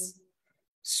father's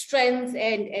strength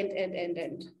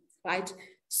and right?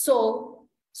 So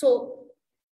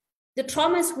the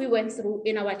traumas we went through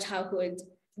in our childhood,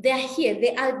 they're here.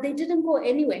 They didn't go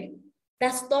anywhere.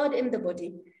 They're stored in the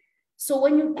body. So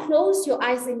when you close your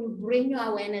eyes and you bring your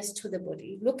awareness to the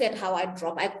body, look at how I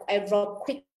drop. I drop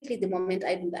quickly the moment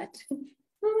I do that. Oh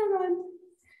my God.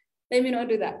 Let me not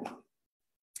do that.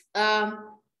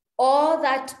 All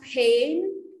that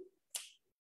pain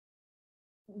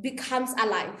becomes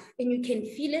alive and you can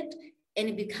feel it and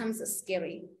it becomes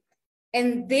scary.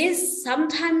 And this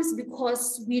sometimes,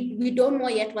 because we don't know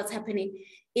yet what's happening,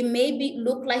 it may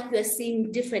look like you're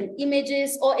seeing different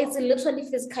images, or it's literally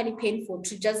physically painful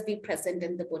to just be present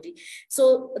in the body.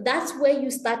 So that's where you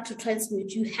start to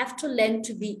transmute. You have to learn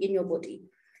to be in your body.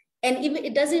 And even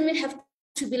it doesn't even have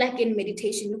to be like in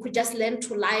meditation. You could just learn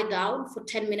to lie down for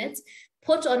 10 minutes,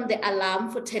 put on the alarm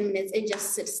for 10 minutes and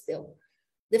just sit still.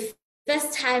 The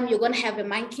first time you're going to have a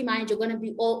monkey mind, you're going to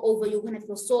be all over, you're going to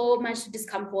feel so much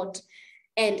discomfort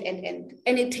and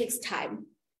it takes time.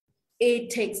 It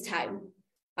takes time,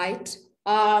 right?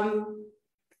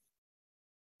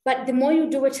 But the more you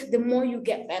do it, the more you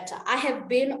get better. I've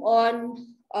been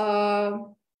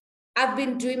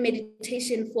doing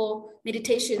meditation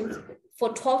for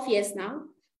 12 years now.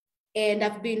 And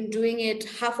I've been doing it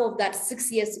half of that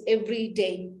 6 years every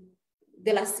day,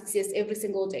 the last 6 years, every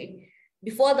single day.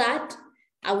 Before that,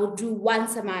 I would do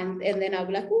once a month and then I'll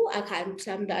be like, oh, I can't,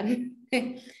 I'm done.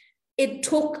 It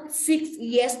took 6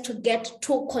 years to get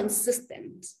too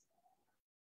consistent,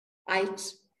 right?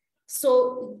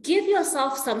 So give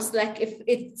yourself some slack if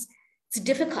it's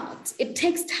difficult. It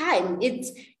takes time.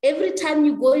 It's every time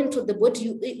you go into the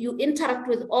body, you interact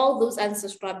with all those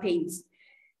ancestral pains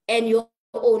and your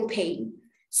own pain.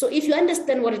 So if you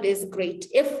understand what it is, great.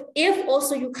 If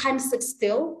also you can't sit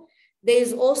still,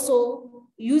 there's also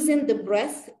using the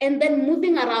breath and then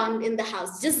moving around in the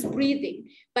house, just breathing,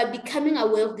 by becoming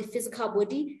aware of the physical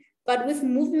body. But with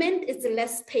movement, it's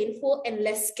less painful and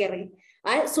less scary,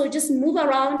 right? So just move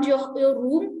around your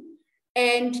room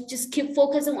and just keep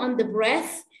focusing on the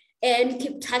breath and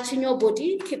keep touching your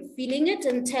body, keep feeling it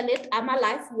and tell it, I'm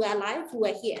alive, we're alive,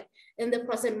 we're here in the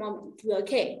present moment, we're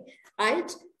okay,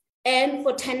 right? And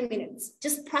for 10 minutes,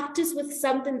 just practice with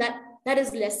something that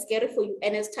is less scary for you.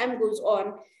 And as time goes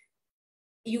on,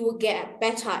 you will get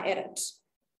better at it,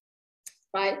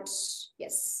 right?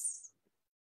 Yes.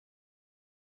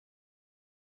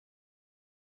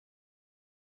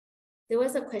 There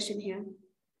was a question here.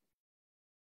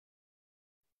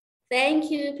 Thank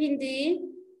you, Pindi.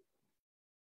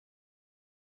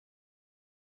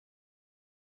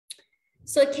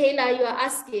 So Kayla, you are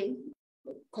asking,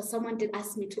 because someone did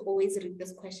ask me to always read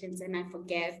these questions and I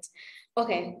forget.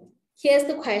 Okay, here's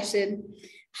the question.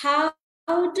 How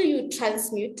do you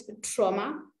transmute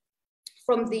trauma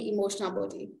from the emotional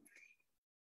body?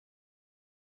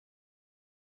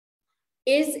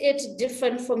 Is it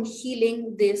different from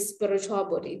healing the spiritual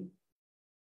body?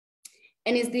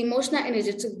 And is the emotional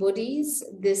energetic bodies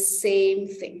the same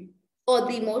thing? Or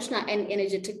the emotional and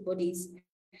energetic bodies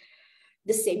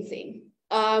the same thing?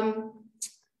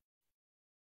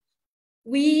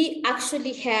 We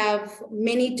actually have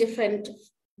many different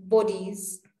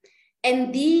bodies,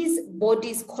 and these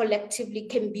bodies collectively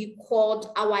can be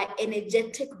called our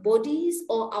energetic bodies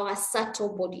or our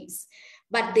subtle bodies,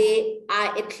 but they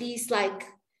are at least like,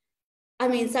 I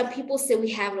mean, some people say we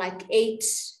have like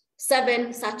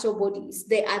 7 subtle bodies.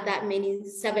 There are that many,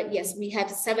 7, yes, we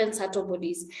have 7 subtle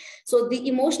bodies. So the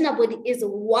emotional body is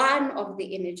one of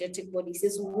the energetic bodies,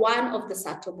 is one of the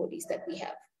subtle bodies that we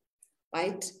have,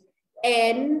 right?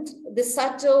 And the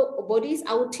subtle bodies,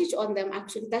 I will teach on them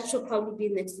actually. That should probably be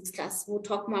in the next class. We'll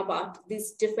talk more about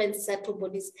these different subtle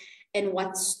bodies and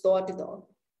what's stored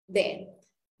there.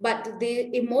 But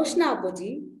the emotional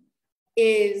body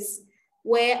is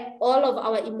where all of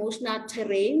our emotional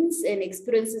terrains and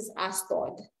experiences are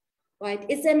stored, right?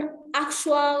 It's an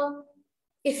actual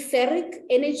etheric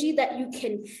energy that you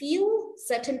can feel.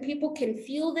 Certain people can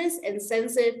feel this and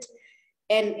sense it,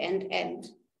 and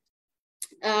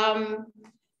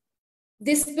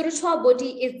the spiritual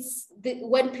body,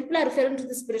 when people are referring to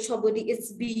the spiritual body,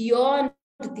 it's beyond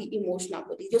the emotional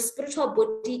body. Your spiritual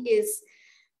body is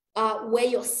where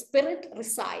your spirit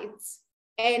resides.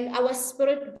 And our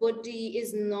spirit body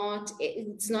is not,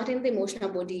 it's not in the emotional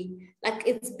body. Like,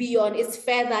 it's beyond, it's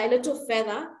further, a little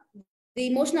further. The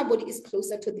emotional body is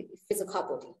closer to the physical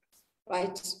body,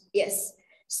 right? Yes.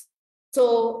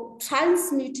 So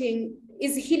transmuting,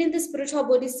 is healing the spiritual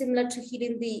body similar to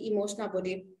healing the emotional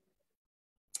body?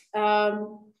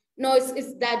 No,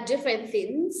 it's that different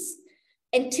things.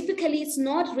 And typically it's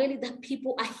not really that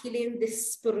people are healing the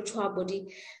spiritual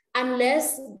body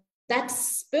unless that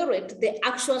spirit, the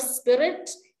actual spirit,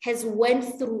 has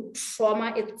went through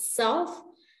trauma itself.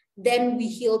 Then we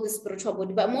heal the spiritual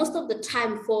body. But most of the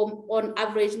time, on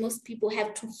average, most people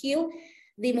have to heal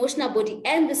the emotional body,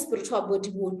 and the spiritual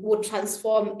body would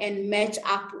transform and match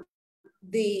up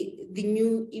the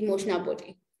new emotional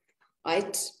body,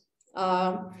 right?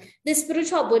 The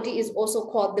spiritual body is also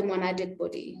called the monadic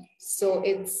body. So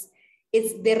it's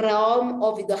the realm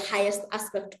of the highest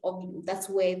aspect of you. That's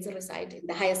where it's residing,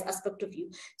 the highest aspect of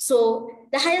you. So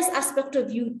the highest aspect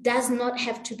of you does not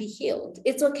have to be healed.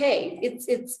 It's okay.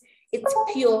 It's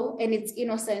pure and it's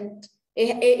innocent.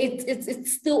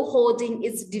 It's still holding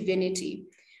its divinity.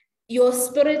 Your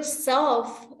spirit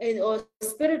self or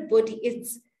spirit body,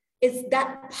 it's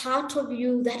that part of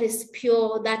you that is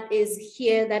pure, that is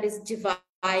here, that is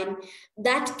divine,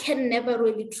 that can never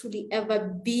really truly ever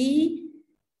be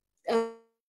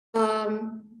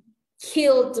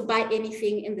killed by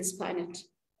anything in this planet,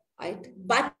 right?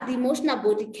 But the emotional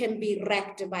body can be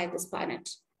wrecked by this planet,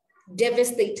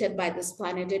 devastated by this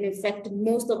planet. And in fact,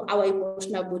 most of our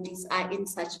emotional bodies are in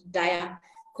such dire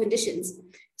conditions.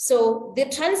 So the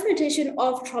transmutation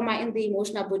of trauma in the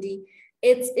emotional body,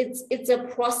 it's a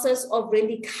process of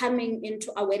really coming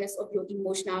into awareness of your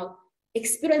emotional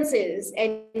experiences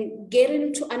and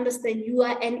getting to understand you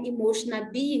are an emotional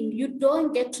being. You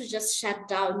don't get to just shut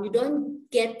down. You don't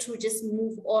get to just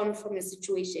move on from a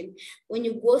situation. When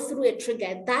you go through a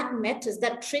trigger, that matters.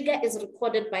 That trigger is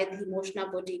recorded by the emotional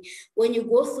body. When you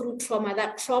go through trauma,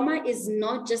 that trauma is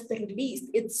not just released,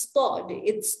 it's stored.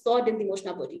 It's stored in the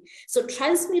emotional body. So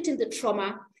transmuting the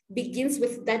trauma begins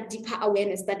with that deeper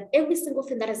awareness that every single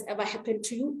thing that has ever happened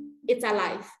to you, it's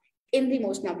alive in the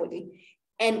emotional body.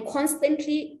 And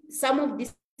constantly, some of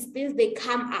these things, they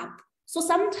come up. So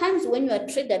sometimes when you are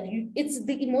triggered, it's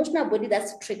the emotional body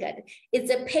that's triggered.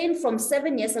 It's a pain from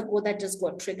 7 years ago that just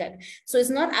got triggered. So it's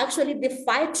not actually the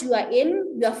fight you are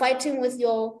in. You are fighting with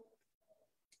your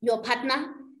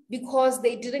partner because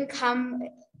they didn't come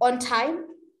on time.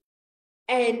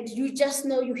 And you just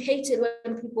know you hate it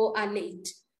when people are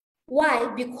late.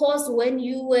 Why? Because when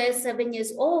you were 7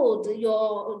 years old,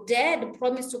 your dad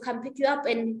promised to come pick you up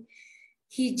and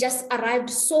he just arrived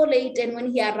so late. And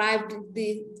when he arrived,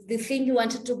 the thing you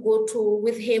wanted to go to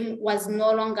with him was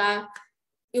no longer,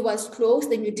 it was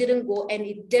closed and you didn't go, and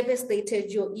it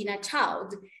devastated your inner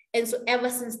child. And so ever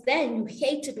since then, you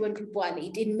hate it when people are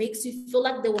late. It makes you feel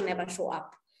like they will never show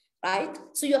up, right?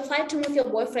 So you're fighting with your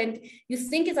boyfriend. You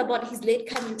think it's about his late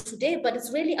coming today, but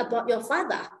it's really about your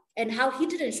father and how he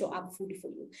didn't show up fully for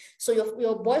you. So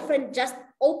your boyfriend just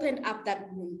opened up that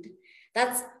wound.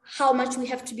 That's how much we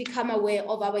have to become aware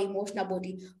of our emotional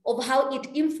body, of how it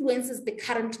influences the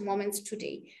current moments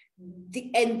today.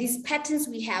 And these patterns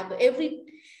we have,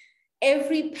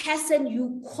 every person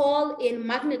you call in,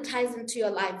 magnetize into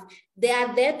your life, they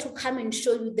are there to come and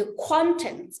show you the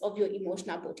contents of your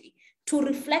emotional body, to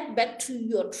reflect back to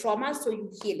your trauma so you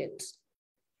heal it.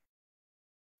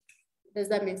 Does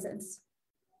that make sense?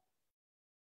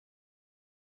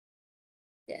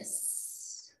 Yes.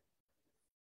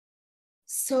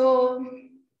 So,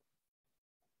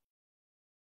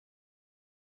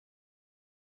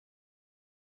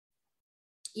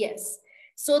 yes.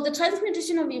 So the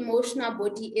transmutation of emotional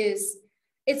body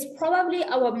it's probably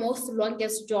our most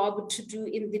longest job to do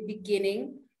in the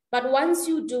beginning. But once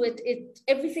you do it,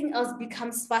 everything else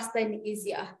becomes faster and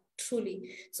easier,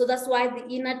 truly. So that's why the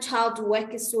inner child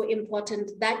work is so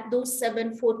important, that those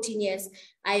 14 years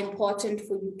are important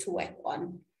for you to work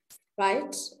on,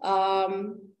 right?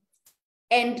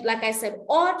 And like I said,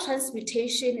 all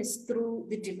transmutation is through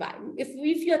the divine. If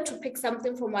you are to pick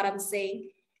something from what I'm saying,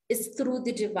 it's through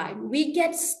the divine. We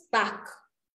get stuck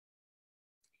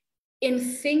in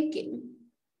thinking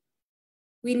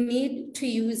we need to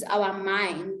use our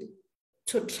mind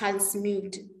to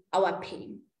transmute our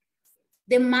pain.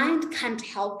 The mind can't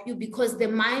help you because the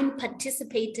mind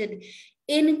participated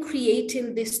in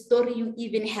creating the story you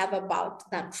even have about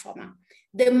that trauma.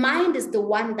 The mind is the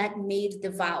one that made the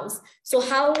vows. So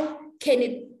how can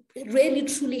it really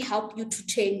truly help you to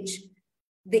change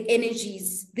the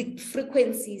energies, the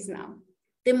frequencies now?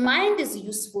 The mind is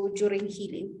useful during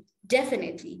healing.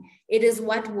 Definitely. It is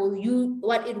what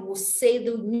it will say,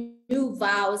 the new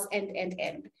vows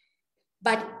and.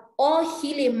 But all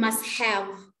healing must have,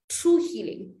 true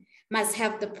healing must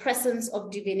have the presence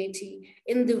of divinity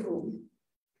in the room.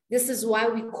 This is why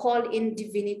we call in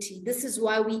divinity. This is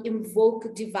why we invoke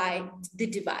the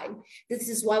divine. This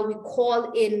is why we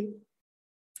call in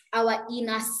our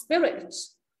inner spirit,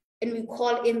 and we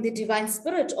call in the divine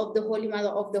spirit of the Holy Mother,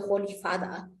 of the Holy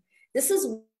Father. This is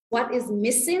what is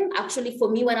missing. Actually, for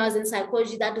me, when I was in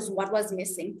psychology, that is what was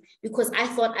missing, because I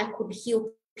thought I could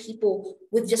heal people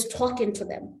with just talking to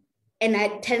them. And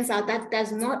it turns out that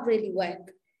does not really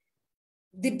work.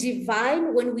 The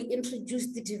divine, when we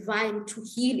introduce the divine to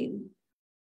healing,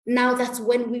 now that's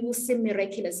when we will see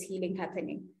miraculous healing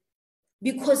happening.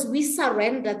 Because we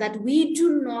surrender that we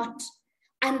do not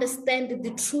understand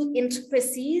the true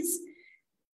intricacies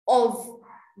of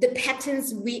the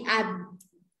patterns we are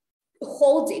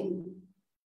holding.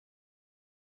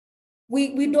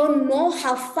 We don't know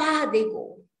how far they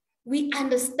go. We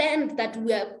understand that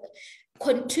we are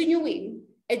continuing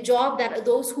a job that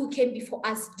those who came before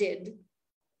us did.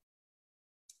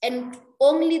 And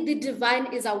only the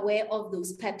divine is aware of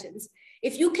those patterns.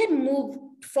 If you can move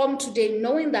from today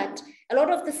knowing that a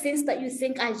lot of the things that you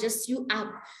think are just you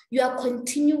are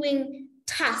continuing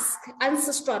task,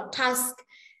 ancestral task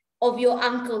of your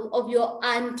uncle, of your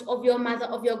aunt, of your mother,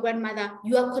 of your grandmother,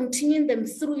 you are continuing them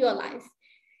through your life.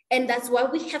 And that's why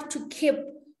we have to keep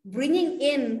bringing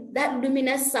in that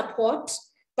luminous support,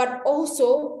 but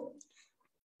also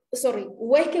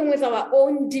working with our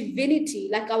own divinity,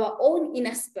 like our own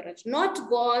inner spirit, not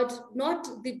God, not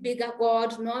the bigger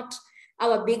God, not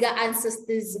our bigger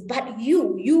ancestors, but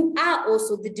you are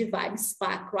also the divine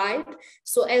spark, right?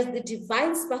 So as the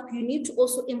divine spark, you need to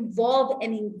also involve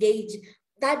and engage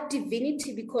that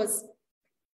divinity, because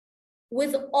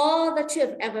with all that you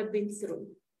have ever been through,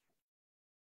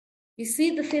 you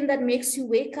see the thing that makes you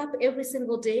wake up every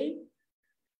single day?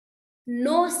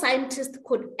 No scientist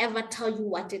could ever tell you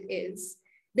what it is.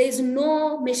 There's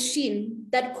no machine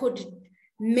that could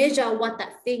measure what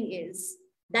that thing is.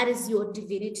 That is your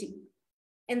divinity.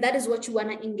 And that is what you want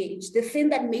to engage. The thing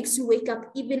that makes you wake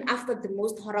up even after the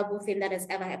most horrible thing that has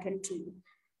ever happened to you.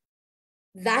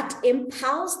 That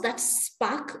impulse, that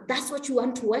spark, that's what you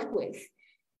want to work with.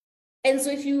 And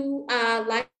so if you are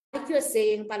like you're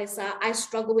saying, Palesa, I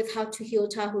struggle with how to heal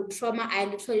childhood trauma. I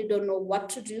literally don't know what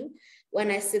to do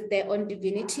when I sit there on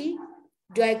divinity.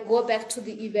 Do I go back to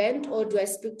the event or do I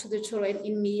speak to the children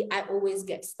in me? I always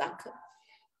get stuck.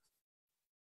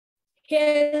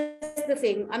 Here's the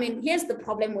thing. I mean, here's the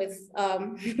problem with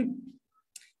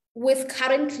with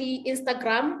currently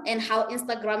Instagram and how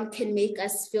Instagram can make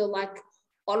us feel like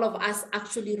all of us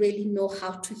actually really know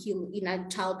how to heal inner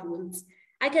child wounds.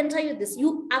 I can tell you this,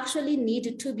 you actually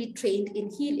need to be trained in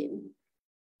healing.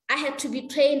 I had to be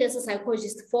trained as a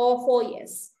psychologist for 4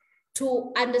 years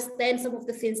to understand some of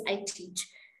the things I teach.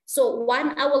 So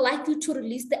one, I would like you to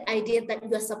release the idea that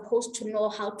you are supposed to know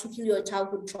how to heal your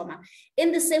childhood trauma.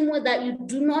 In the same way that you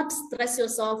do not stress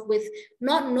yourself with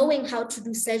not knowing how to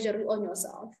do surgery on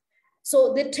yourself.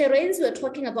 So the terrains we're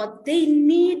talking about, they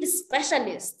need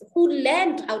specialists who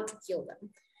learned how to heal them.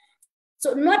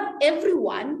 So not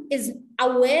everyone is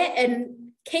aware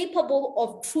and capable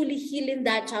of truly healing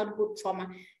that childhood trauma.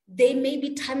 There may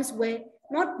be times where,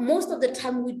 not most of the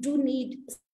time, we do need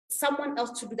someone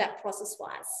else to do that process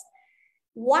for us.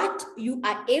 What you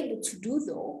are able to do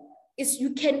though, is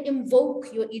you can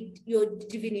invoke your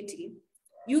divinity.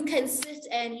 You can sit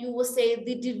and you will say,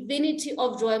 the divinity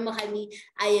of Joy Mohani,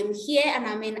 I am here and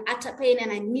I'm in utter pain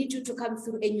and I need you to come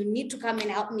through and you need to come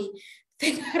and help me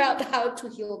figure out how to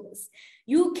heal this.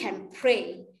 You can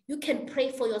pray. You can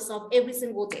pray for yourself every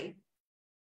single day.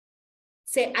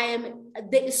 Say,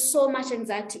 there is so much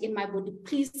anxiety in my body.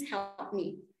 Please help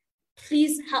me.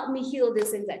 Please help me heal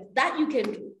this anxiety. That you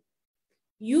can do.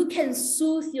 You can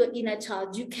soothe your inner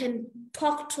child. You can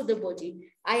talk to the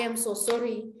body. I am so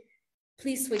sorry.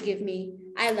 Please forgive me.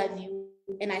 I love you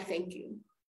and I thank you.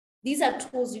 These are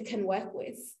tools you can work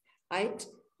with, right?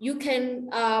 You can,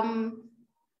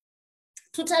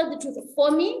 to tell the truth,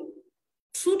 for me,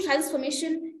 true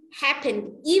transformation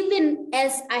happened even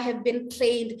as I have been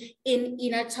trained in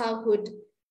inner childhood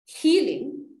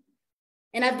healing.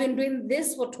 And I've been doing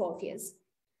this for 12 years.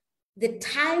 The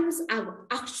times I've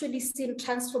actually seen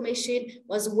transformation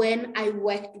was when I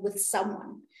worked with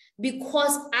someone,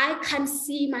 because I can't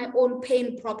see my own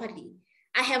pain properly.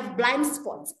 I have blind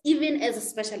spots, even as a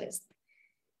specialist.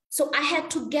 So I had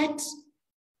to get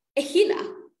a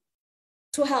healer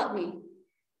to help me,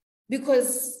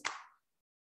 because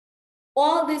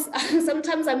all this,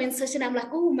 sometimes I'm in session, I'm like,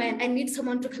 oh man, I need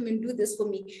someone to come and do this for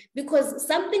me, because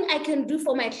something I can do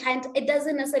for my client, it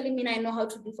doesn't necessarily mean I know how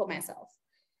to do for myself,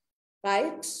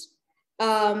 right?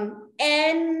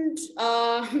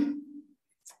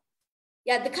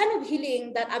 Yeah, the kind of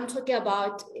healing that I'm talking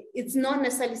about, it's not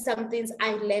necessarily some things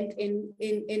I learned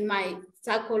in my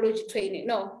psychology training.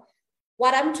 No,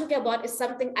 what I'm talking about is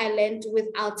something I learned with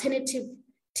alternative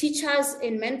teachers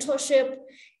in mentorship.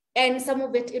 And some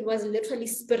of it was literally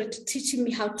spirit teaching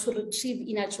me how to retrieve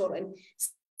inner children,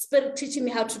 spirit teaching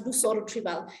me how to do soul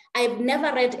retrieval. I've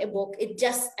never read a book. It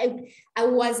just, I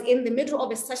was in the middle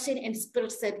of a session and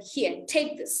spirit said, here,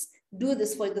 take this, do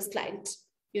this for this client.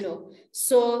 You know,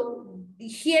 so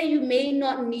here you may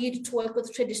not need to work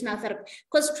with traditional therapy,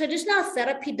 because traditional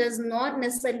therapy does not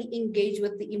necessarily engage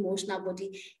with the emotional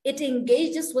body. It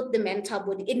engages with the mental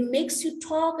body. It makes you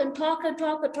talk and talk and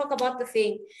talk and talk about the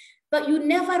thing, but you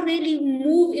never really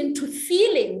move into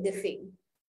feeling the thing.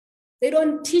 They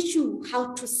don't teach you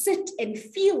how to sit and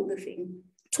feel the thing,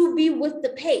 to be with the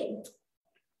pain.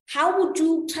 How would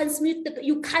you transmute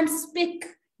you can't speak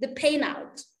the pain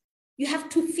out. You have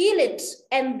to feel it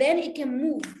and then it can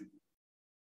move.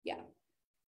 Yeah.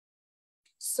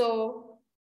 So,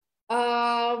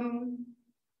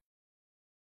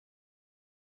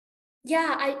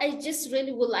 yeah, I just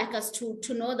really would like us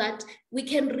to know that we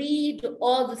can read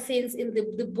all the things in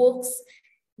the books,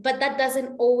 but that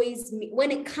doesn't always mean, when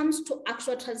it comes to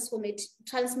actual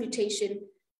transmutation,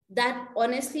 that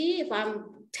honestly, if I'm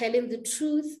telling the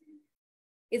truth,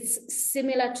 it's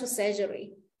similar to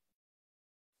surgery.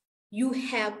 You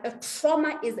have a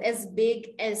trauma is as big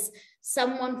as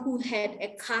someone who had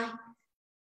a car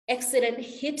accident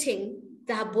hitting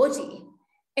their body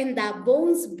and their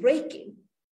bones breaking.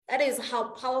 That is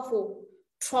how powerful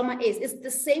trauma is. It's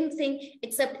the same thing,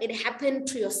 except it happened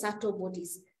to your subtle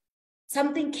bodies.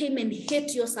 Something came and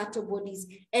hit your subtle bodies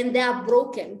and they are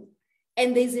broken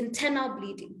and there's internal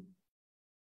bleeding.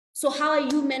 So how are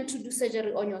you meant to do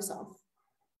surgery on yourself?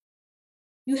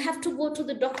 You have to go to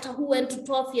the doctor who went to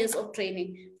 12 years of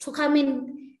training to come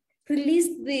in, release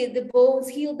the bones,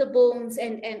 heal the bones,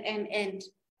 and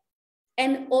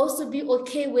also be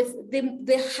okay with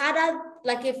the harder,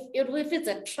 like if it's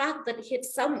a truck that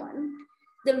hits someone,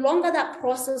 the longer that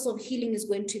process of healing is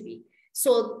going to be.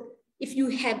 So if you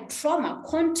had trauma,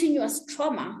 continuous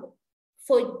trauma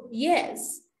for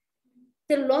years,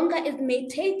 the longer it may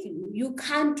take you. You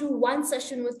can't do one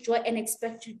session with joy and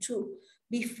expect you to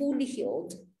be fully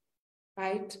healed,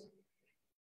 right?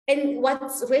 And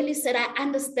what's really said, I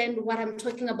understand what I'm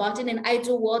talking about. In an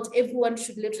ideal world, everyone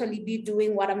should literally be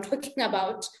doing what I'm talking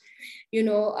about. You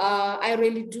know, I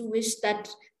really do wish that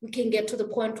we can get to the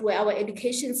point where our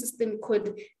education system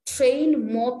could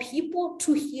train more people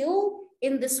to heal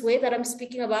in this way that I'm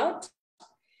speaking about,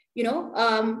 you know,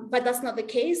 but that's not the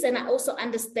case. And I also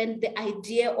understand the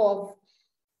idea of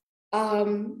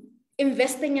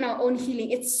investing in our own healing.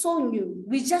 It's so new.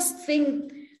 We just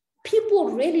think, people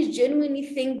really genuinely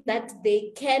think that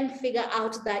they can figure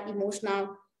out that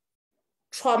emotional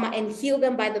trauma and heal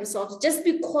them by themselves, just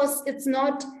because it's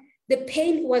not, the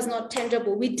pain was not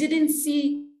tangible. We didn't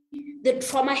see the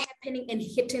trauma happening and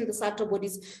hitting the subtle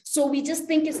bodies. So we just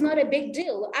think it's not a big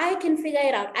deal. I can figure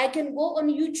it out. I can go on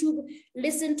YouTube,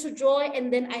 listen to Joy,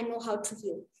 and then I know how to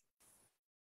heal.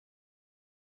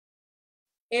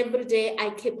 Every day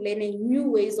I keep learning new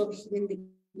ways of healing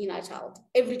the inner child.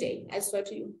 Every day, I swear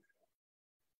to you.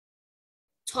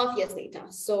 12 years later.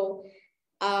 So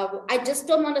I just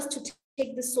don't want us to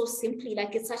take this so simply,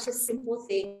 like it's such a simple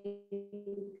thing,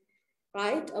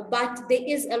 right? But there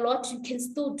is a lot you can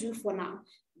still do for now.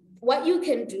 What you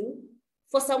can do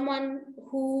for someone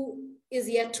who is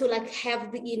yet to like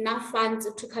have the enough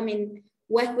funds to come in,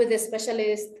 work with a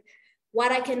specialist,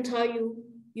 what I can tell you,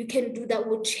 you can do that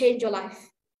will change your life.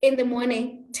 In the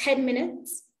morning, 10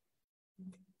 minutes,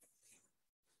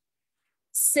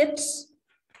 sit,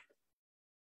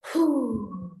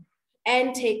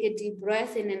 and take a deep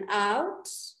breath in and out.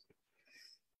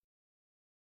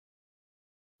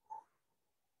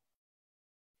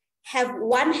 Have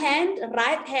one hand,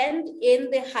 right hand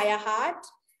in the higher heart,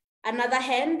 another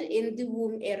hand in the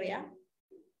womb area.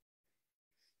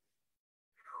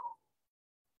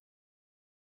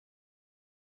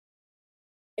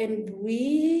 And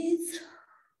breathe.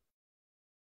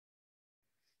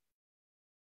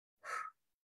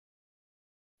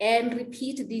 and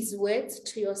repeat these words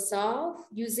to yourself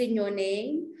using your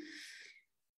name.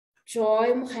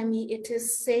 Joy Mohami, it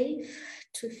is safe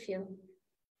to feel.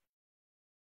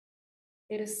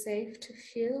 It is safe to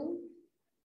feel.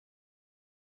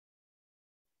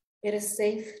 It is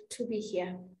safe to be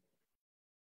here.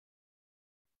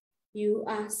 You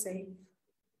are safe.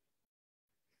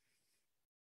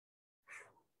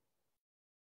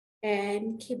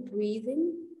 And keep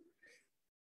breathing.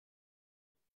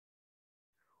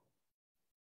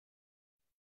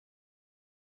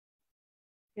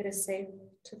 It is safe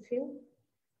to feel.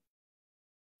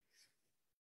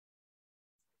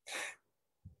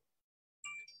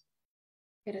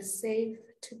 It is safe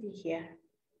to be here.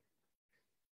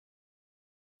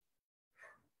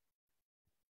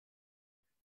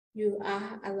 You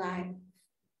are alive.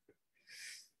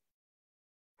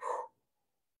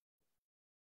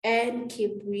 And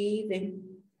keep breathing.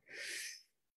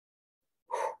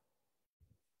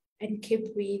 And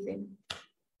keep breathing.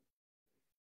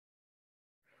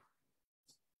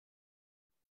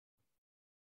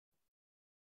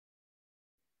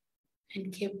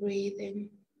 And keep breathing.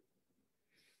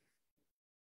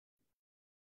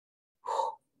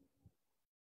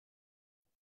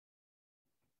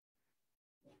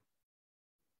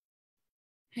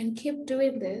 And keep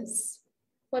doing this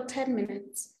for 10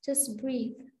 minutes. Just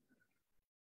breathe.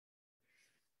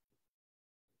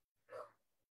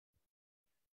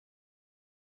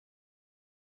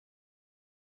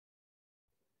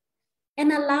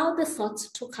 And allow the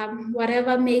thoughts to come.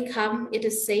 Whatever may come, it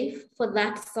is safe for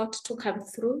that thought to come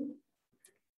through.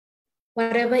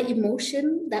 Whatever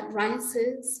emotion that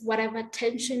rises, whatever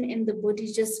tension in the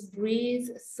body, just breathe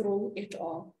through it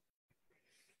all.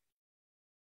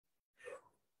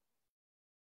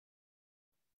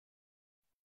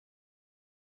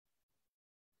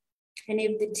 And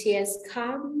if the tears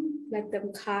come, let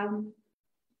them come.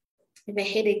 If a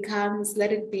headache comes,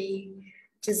 let it be.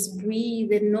 Just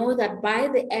breathe and know that by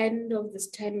the end of this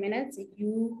 10 minutes,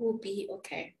 you will be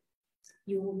okay.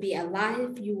 You will be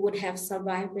alive. You would have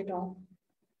survived it all.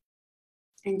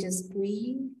 And just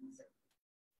breathe.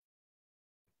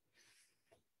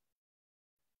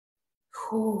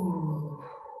 Ooh.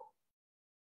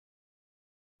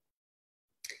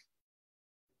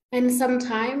 And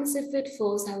sometimes if it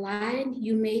feels aligned,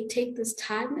 you may take this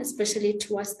time, especially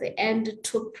towards the end,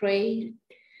 to pray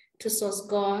to Source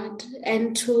God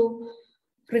and to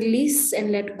release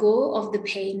and let go of the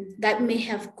pain that may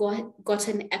have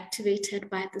gotten activated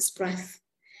by this breath.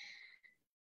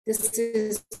 This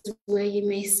is where you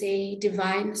may say,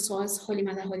 Divine Source, Holy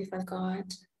Mother, Holy Father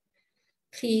God,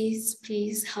 please,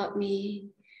 please help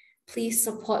me. Please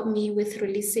support me with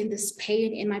releasing this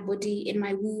pain in my body, in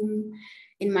my womb,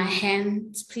 in my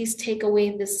hands. Please take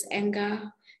away this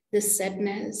anger, this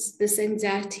sadness, this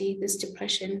anxiety, this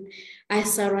depression. I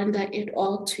surrender it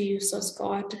all to you, Source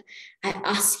God. I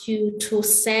ask you to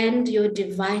send your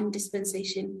divine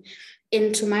dispensation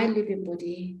into my living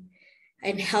body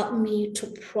and help me to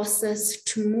process,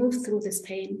 to move through this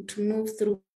pain, to move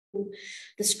through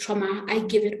this trauma. I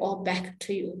give it all back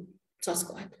to you, Source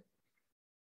God.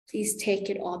 Please take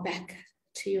it all back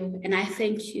to you. And I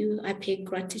thank you. I pay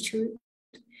gratitude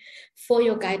for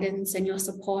your guidance and your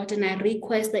support. And I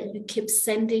request that you keep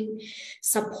sending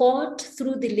support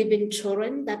through the living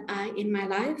children that are in my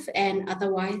life, and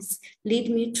otherwise lead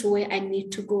me to where I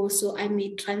need to go so I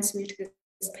may transmute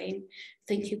this pain.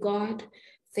 Thank you, God.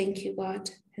 Thank you, God.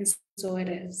 And so it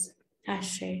is.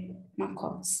 Ashe,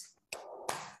 Makos.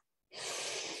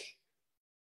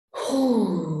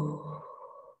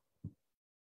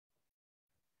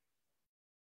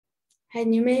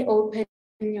 And you may open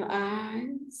your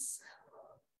eyes.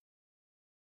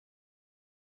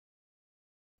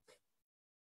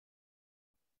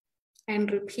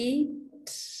 And repeat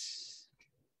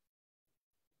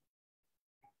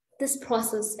this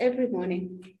process every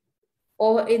morning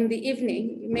or in the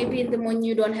evening. Maybe in the morning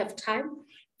you don't have time.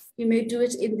 You may do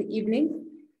it in the evening.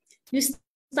 You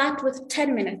start with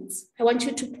 10 minutes. I want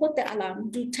you to put the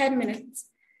alarm, do 10 minutes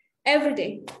every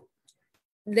day.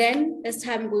 Then as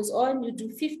time goes on, you do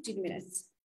 15 minutes.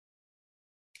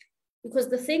 Because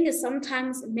the thing is,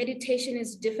 sometimes meditation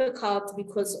is difficult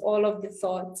because all of the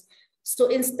thoughts. So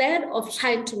instead of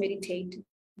trying to meditate,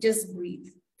 just breathe.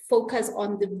 Focus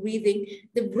on the breathing.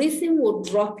 The breathing will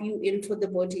drop you into the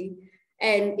body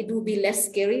and it will be less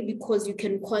scary because you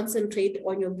can concentrate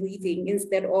on your breathing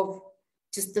instead of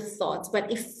just the thoughts.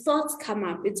 But if thoughts come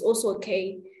up, it's also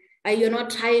okay. You're not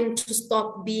trying to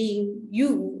stop being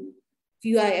you. If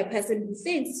you are a person who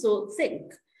thinks, so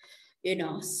think,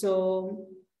 so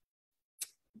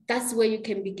that's where you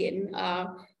can begin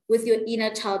with your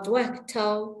inner child work.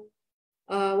 Tell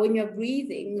when you're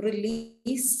breathing,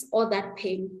 release all that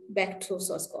pain back to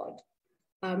Source God.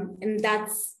 And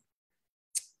that's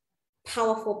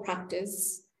powerful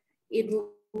practice. It will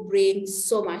bring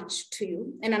so much to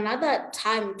you. And another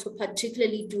time to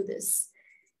particularly do this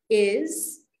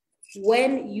is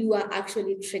when you are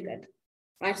actually triggered,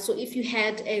 right? So if you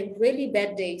had a really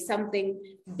bad day, something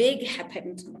big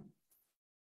happened,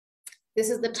 this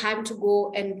is the time to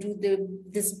go and do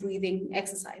this breathing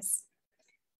exercise.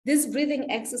 This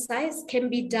breathing exercise can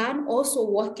be done also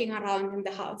walking around in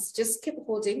the house. Just keep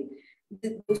holding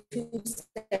the two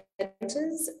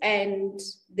centers and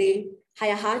the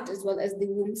higher heart as well as the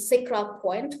womb sacral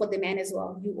point for the man as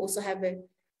well. You also have a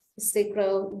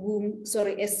sacred womb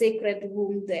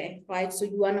there, right? So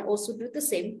you want to also do the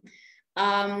same.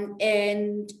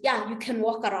 And yeah, you can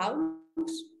walk around,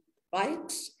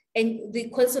 right? And the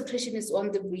concentration is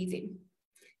on the breathing.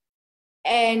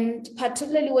 And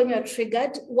particularly when you're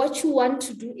triggered, what you want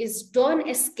to do is don't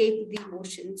escape the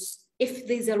emotions. If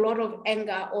there's a lot of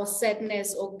anger or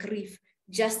sadness or grief,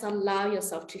 just allow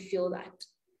yourself to feel that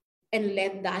and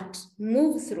let that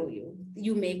move through you.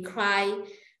 You may cry,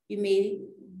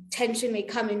 tension may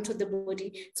come into the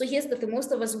body. So here's the thing,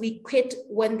 most of us, we quit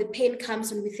when the pain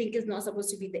comes and we think it's not supposed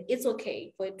to be there. It's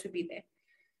okay for it to be there.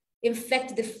 In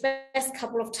fact, the first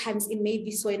couple of times it may be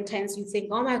so intense, you think,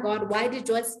 oh my God, why did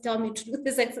Joyce tell me to do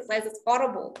this exercise? It's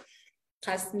horrible.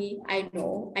 Trust me, I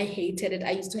know, I hated it.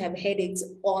 I used to have headaches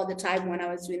all the time when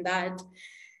I was doing that.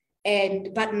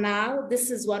 But now this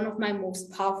is one of my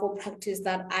most powerful practices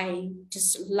that I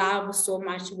just love so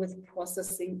much with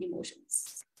processing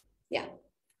emotions. Yeah.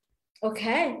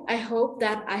 Okay, I hope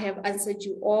that I have answered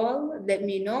you all. Let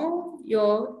me know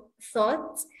your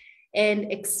thoughts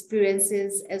and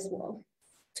experiences as well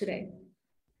today.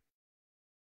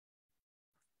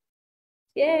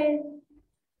 Yay.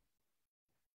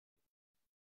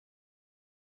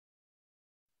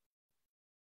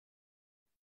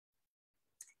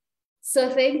 So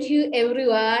thank you,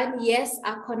 everyone. Yes,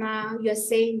 Akona, you're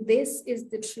saying this is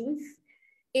the truth.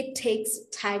 It takes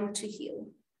time to heal.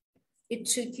 It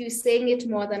took you saying it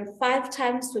more than 5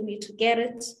 times for me to get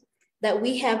it, that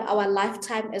we have our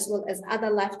lifetime as well as other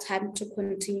lifetime to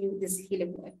continue this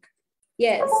healing work.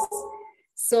 Yes.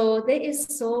 So there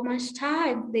is so much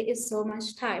time. There is so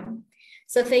much time.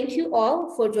 So thank you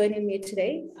all for joining me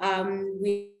today.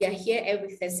 We are here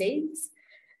every Thursdays.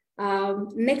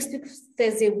 Next week,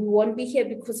 Thursday, we won't be here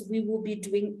because we will be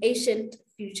doing Ancient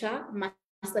Future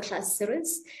Masterclass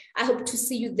series. I hope to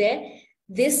see you there.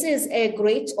 This is a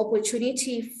great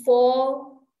opportunity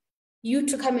for you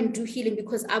to come and do healing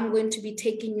because I'm going to be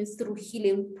taking you through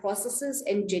healing processes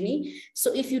and journey.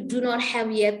 So if you do not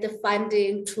have yet the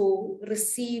funding to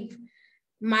receive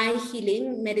my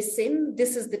healing medicine,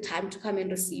 this is the time to come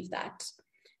and receive that,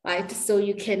 right? So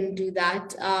you can do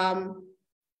that.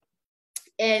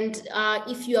 And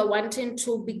if you are wanting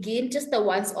to begin just a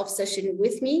once-off session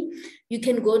with me, you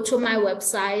can go to my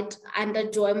website under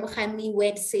Joy Mokhami where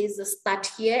it says start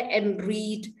here and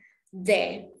read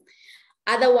there.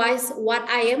 Otherwise, what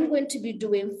I am going to be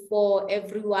doing for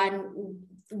everyone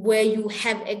where you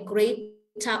have a greater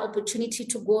opportunity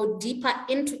to go deeper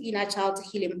into inner child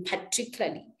healing,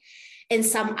 particularly, and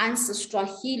some ancestral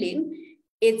healing,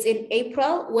 it's in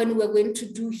April when we're going to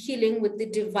do healing with the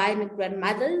Divine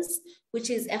Grandmothers, which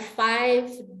is a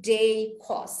 5-day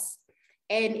course.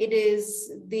 And it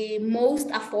is the most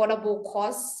affordable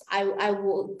course I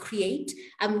will create.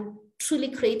 I'm truly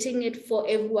creating it for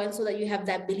everyone so that you have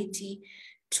the ability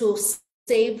to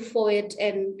save for it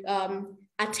and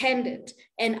attend it.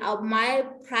 And my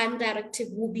prime directive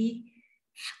will be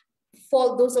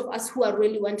for those of us who are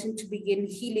really wanting to begin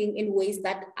healing in ways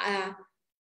that are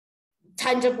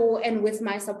tangible and with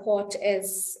my support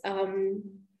as a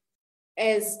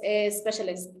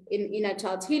specialist in inner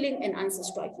child healing and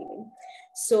ancestral healing.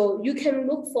 So you can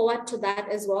look forward to that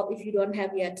as well if you don't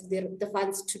have yet the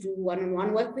funds to do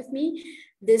one-on-one work with me.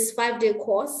 This 5-day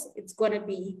course, it's going to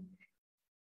be,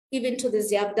 even to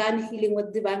this, I've done healing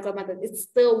with Divine Grandmother. It's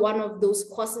still one of those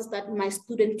courses that my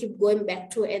students keep going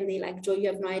back to and they like, Joy, you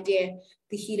have no idea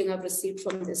the healing I've received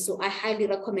from this. So I highly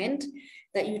recommend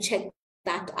that you check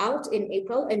that out in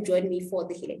April and join me for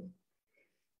the healing.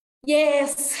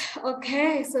 Yes,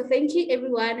 okay. So thank you,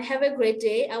 everyone. Have a great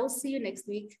day. I will see you next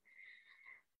week.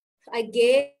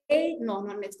 No,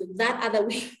 not next week, that other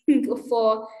week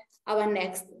for our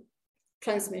next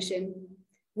transmission,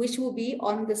 which will be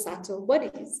on the subtle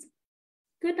bodies.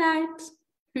 Good night.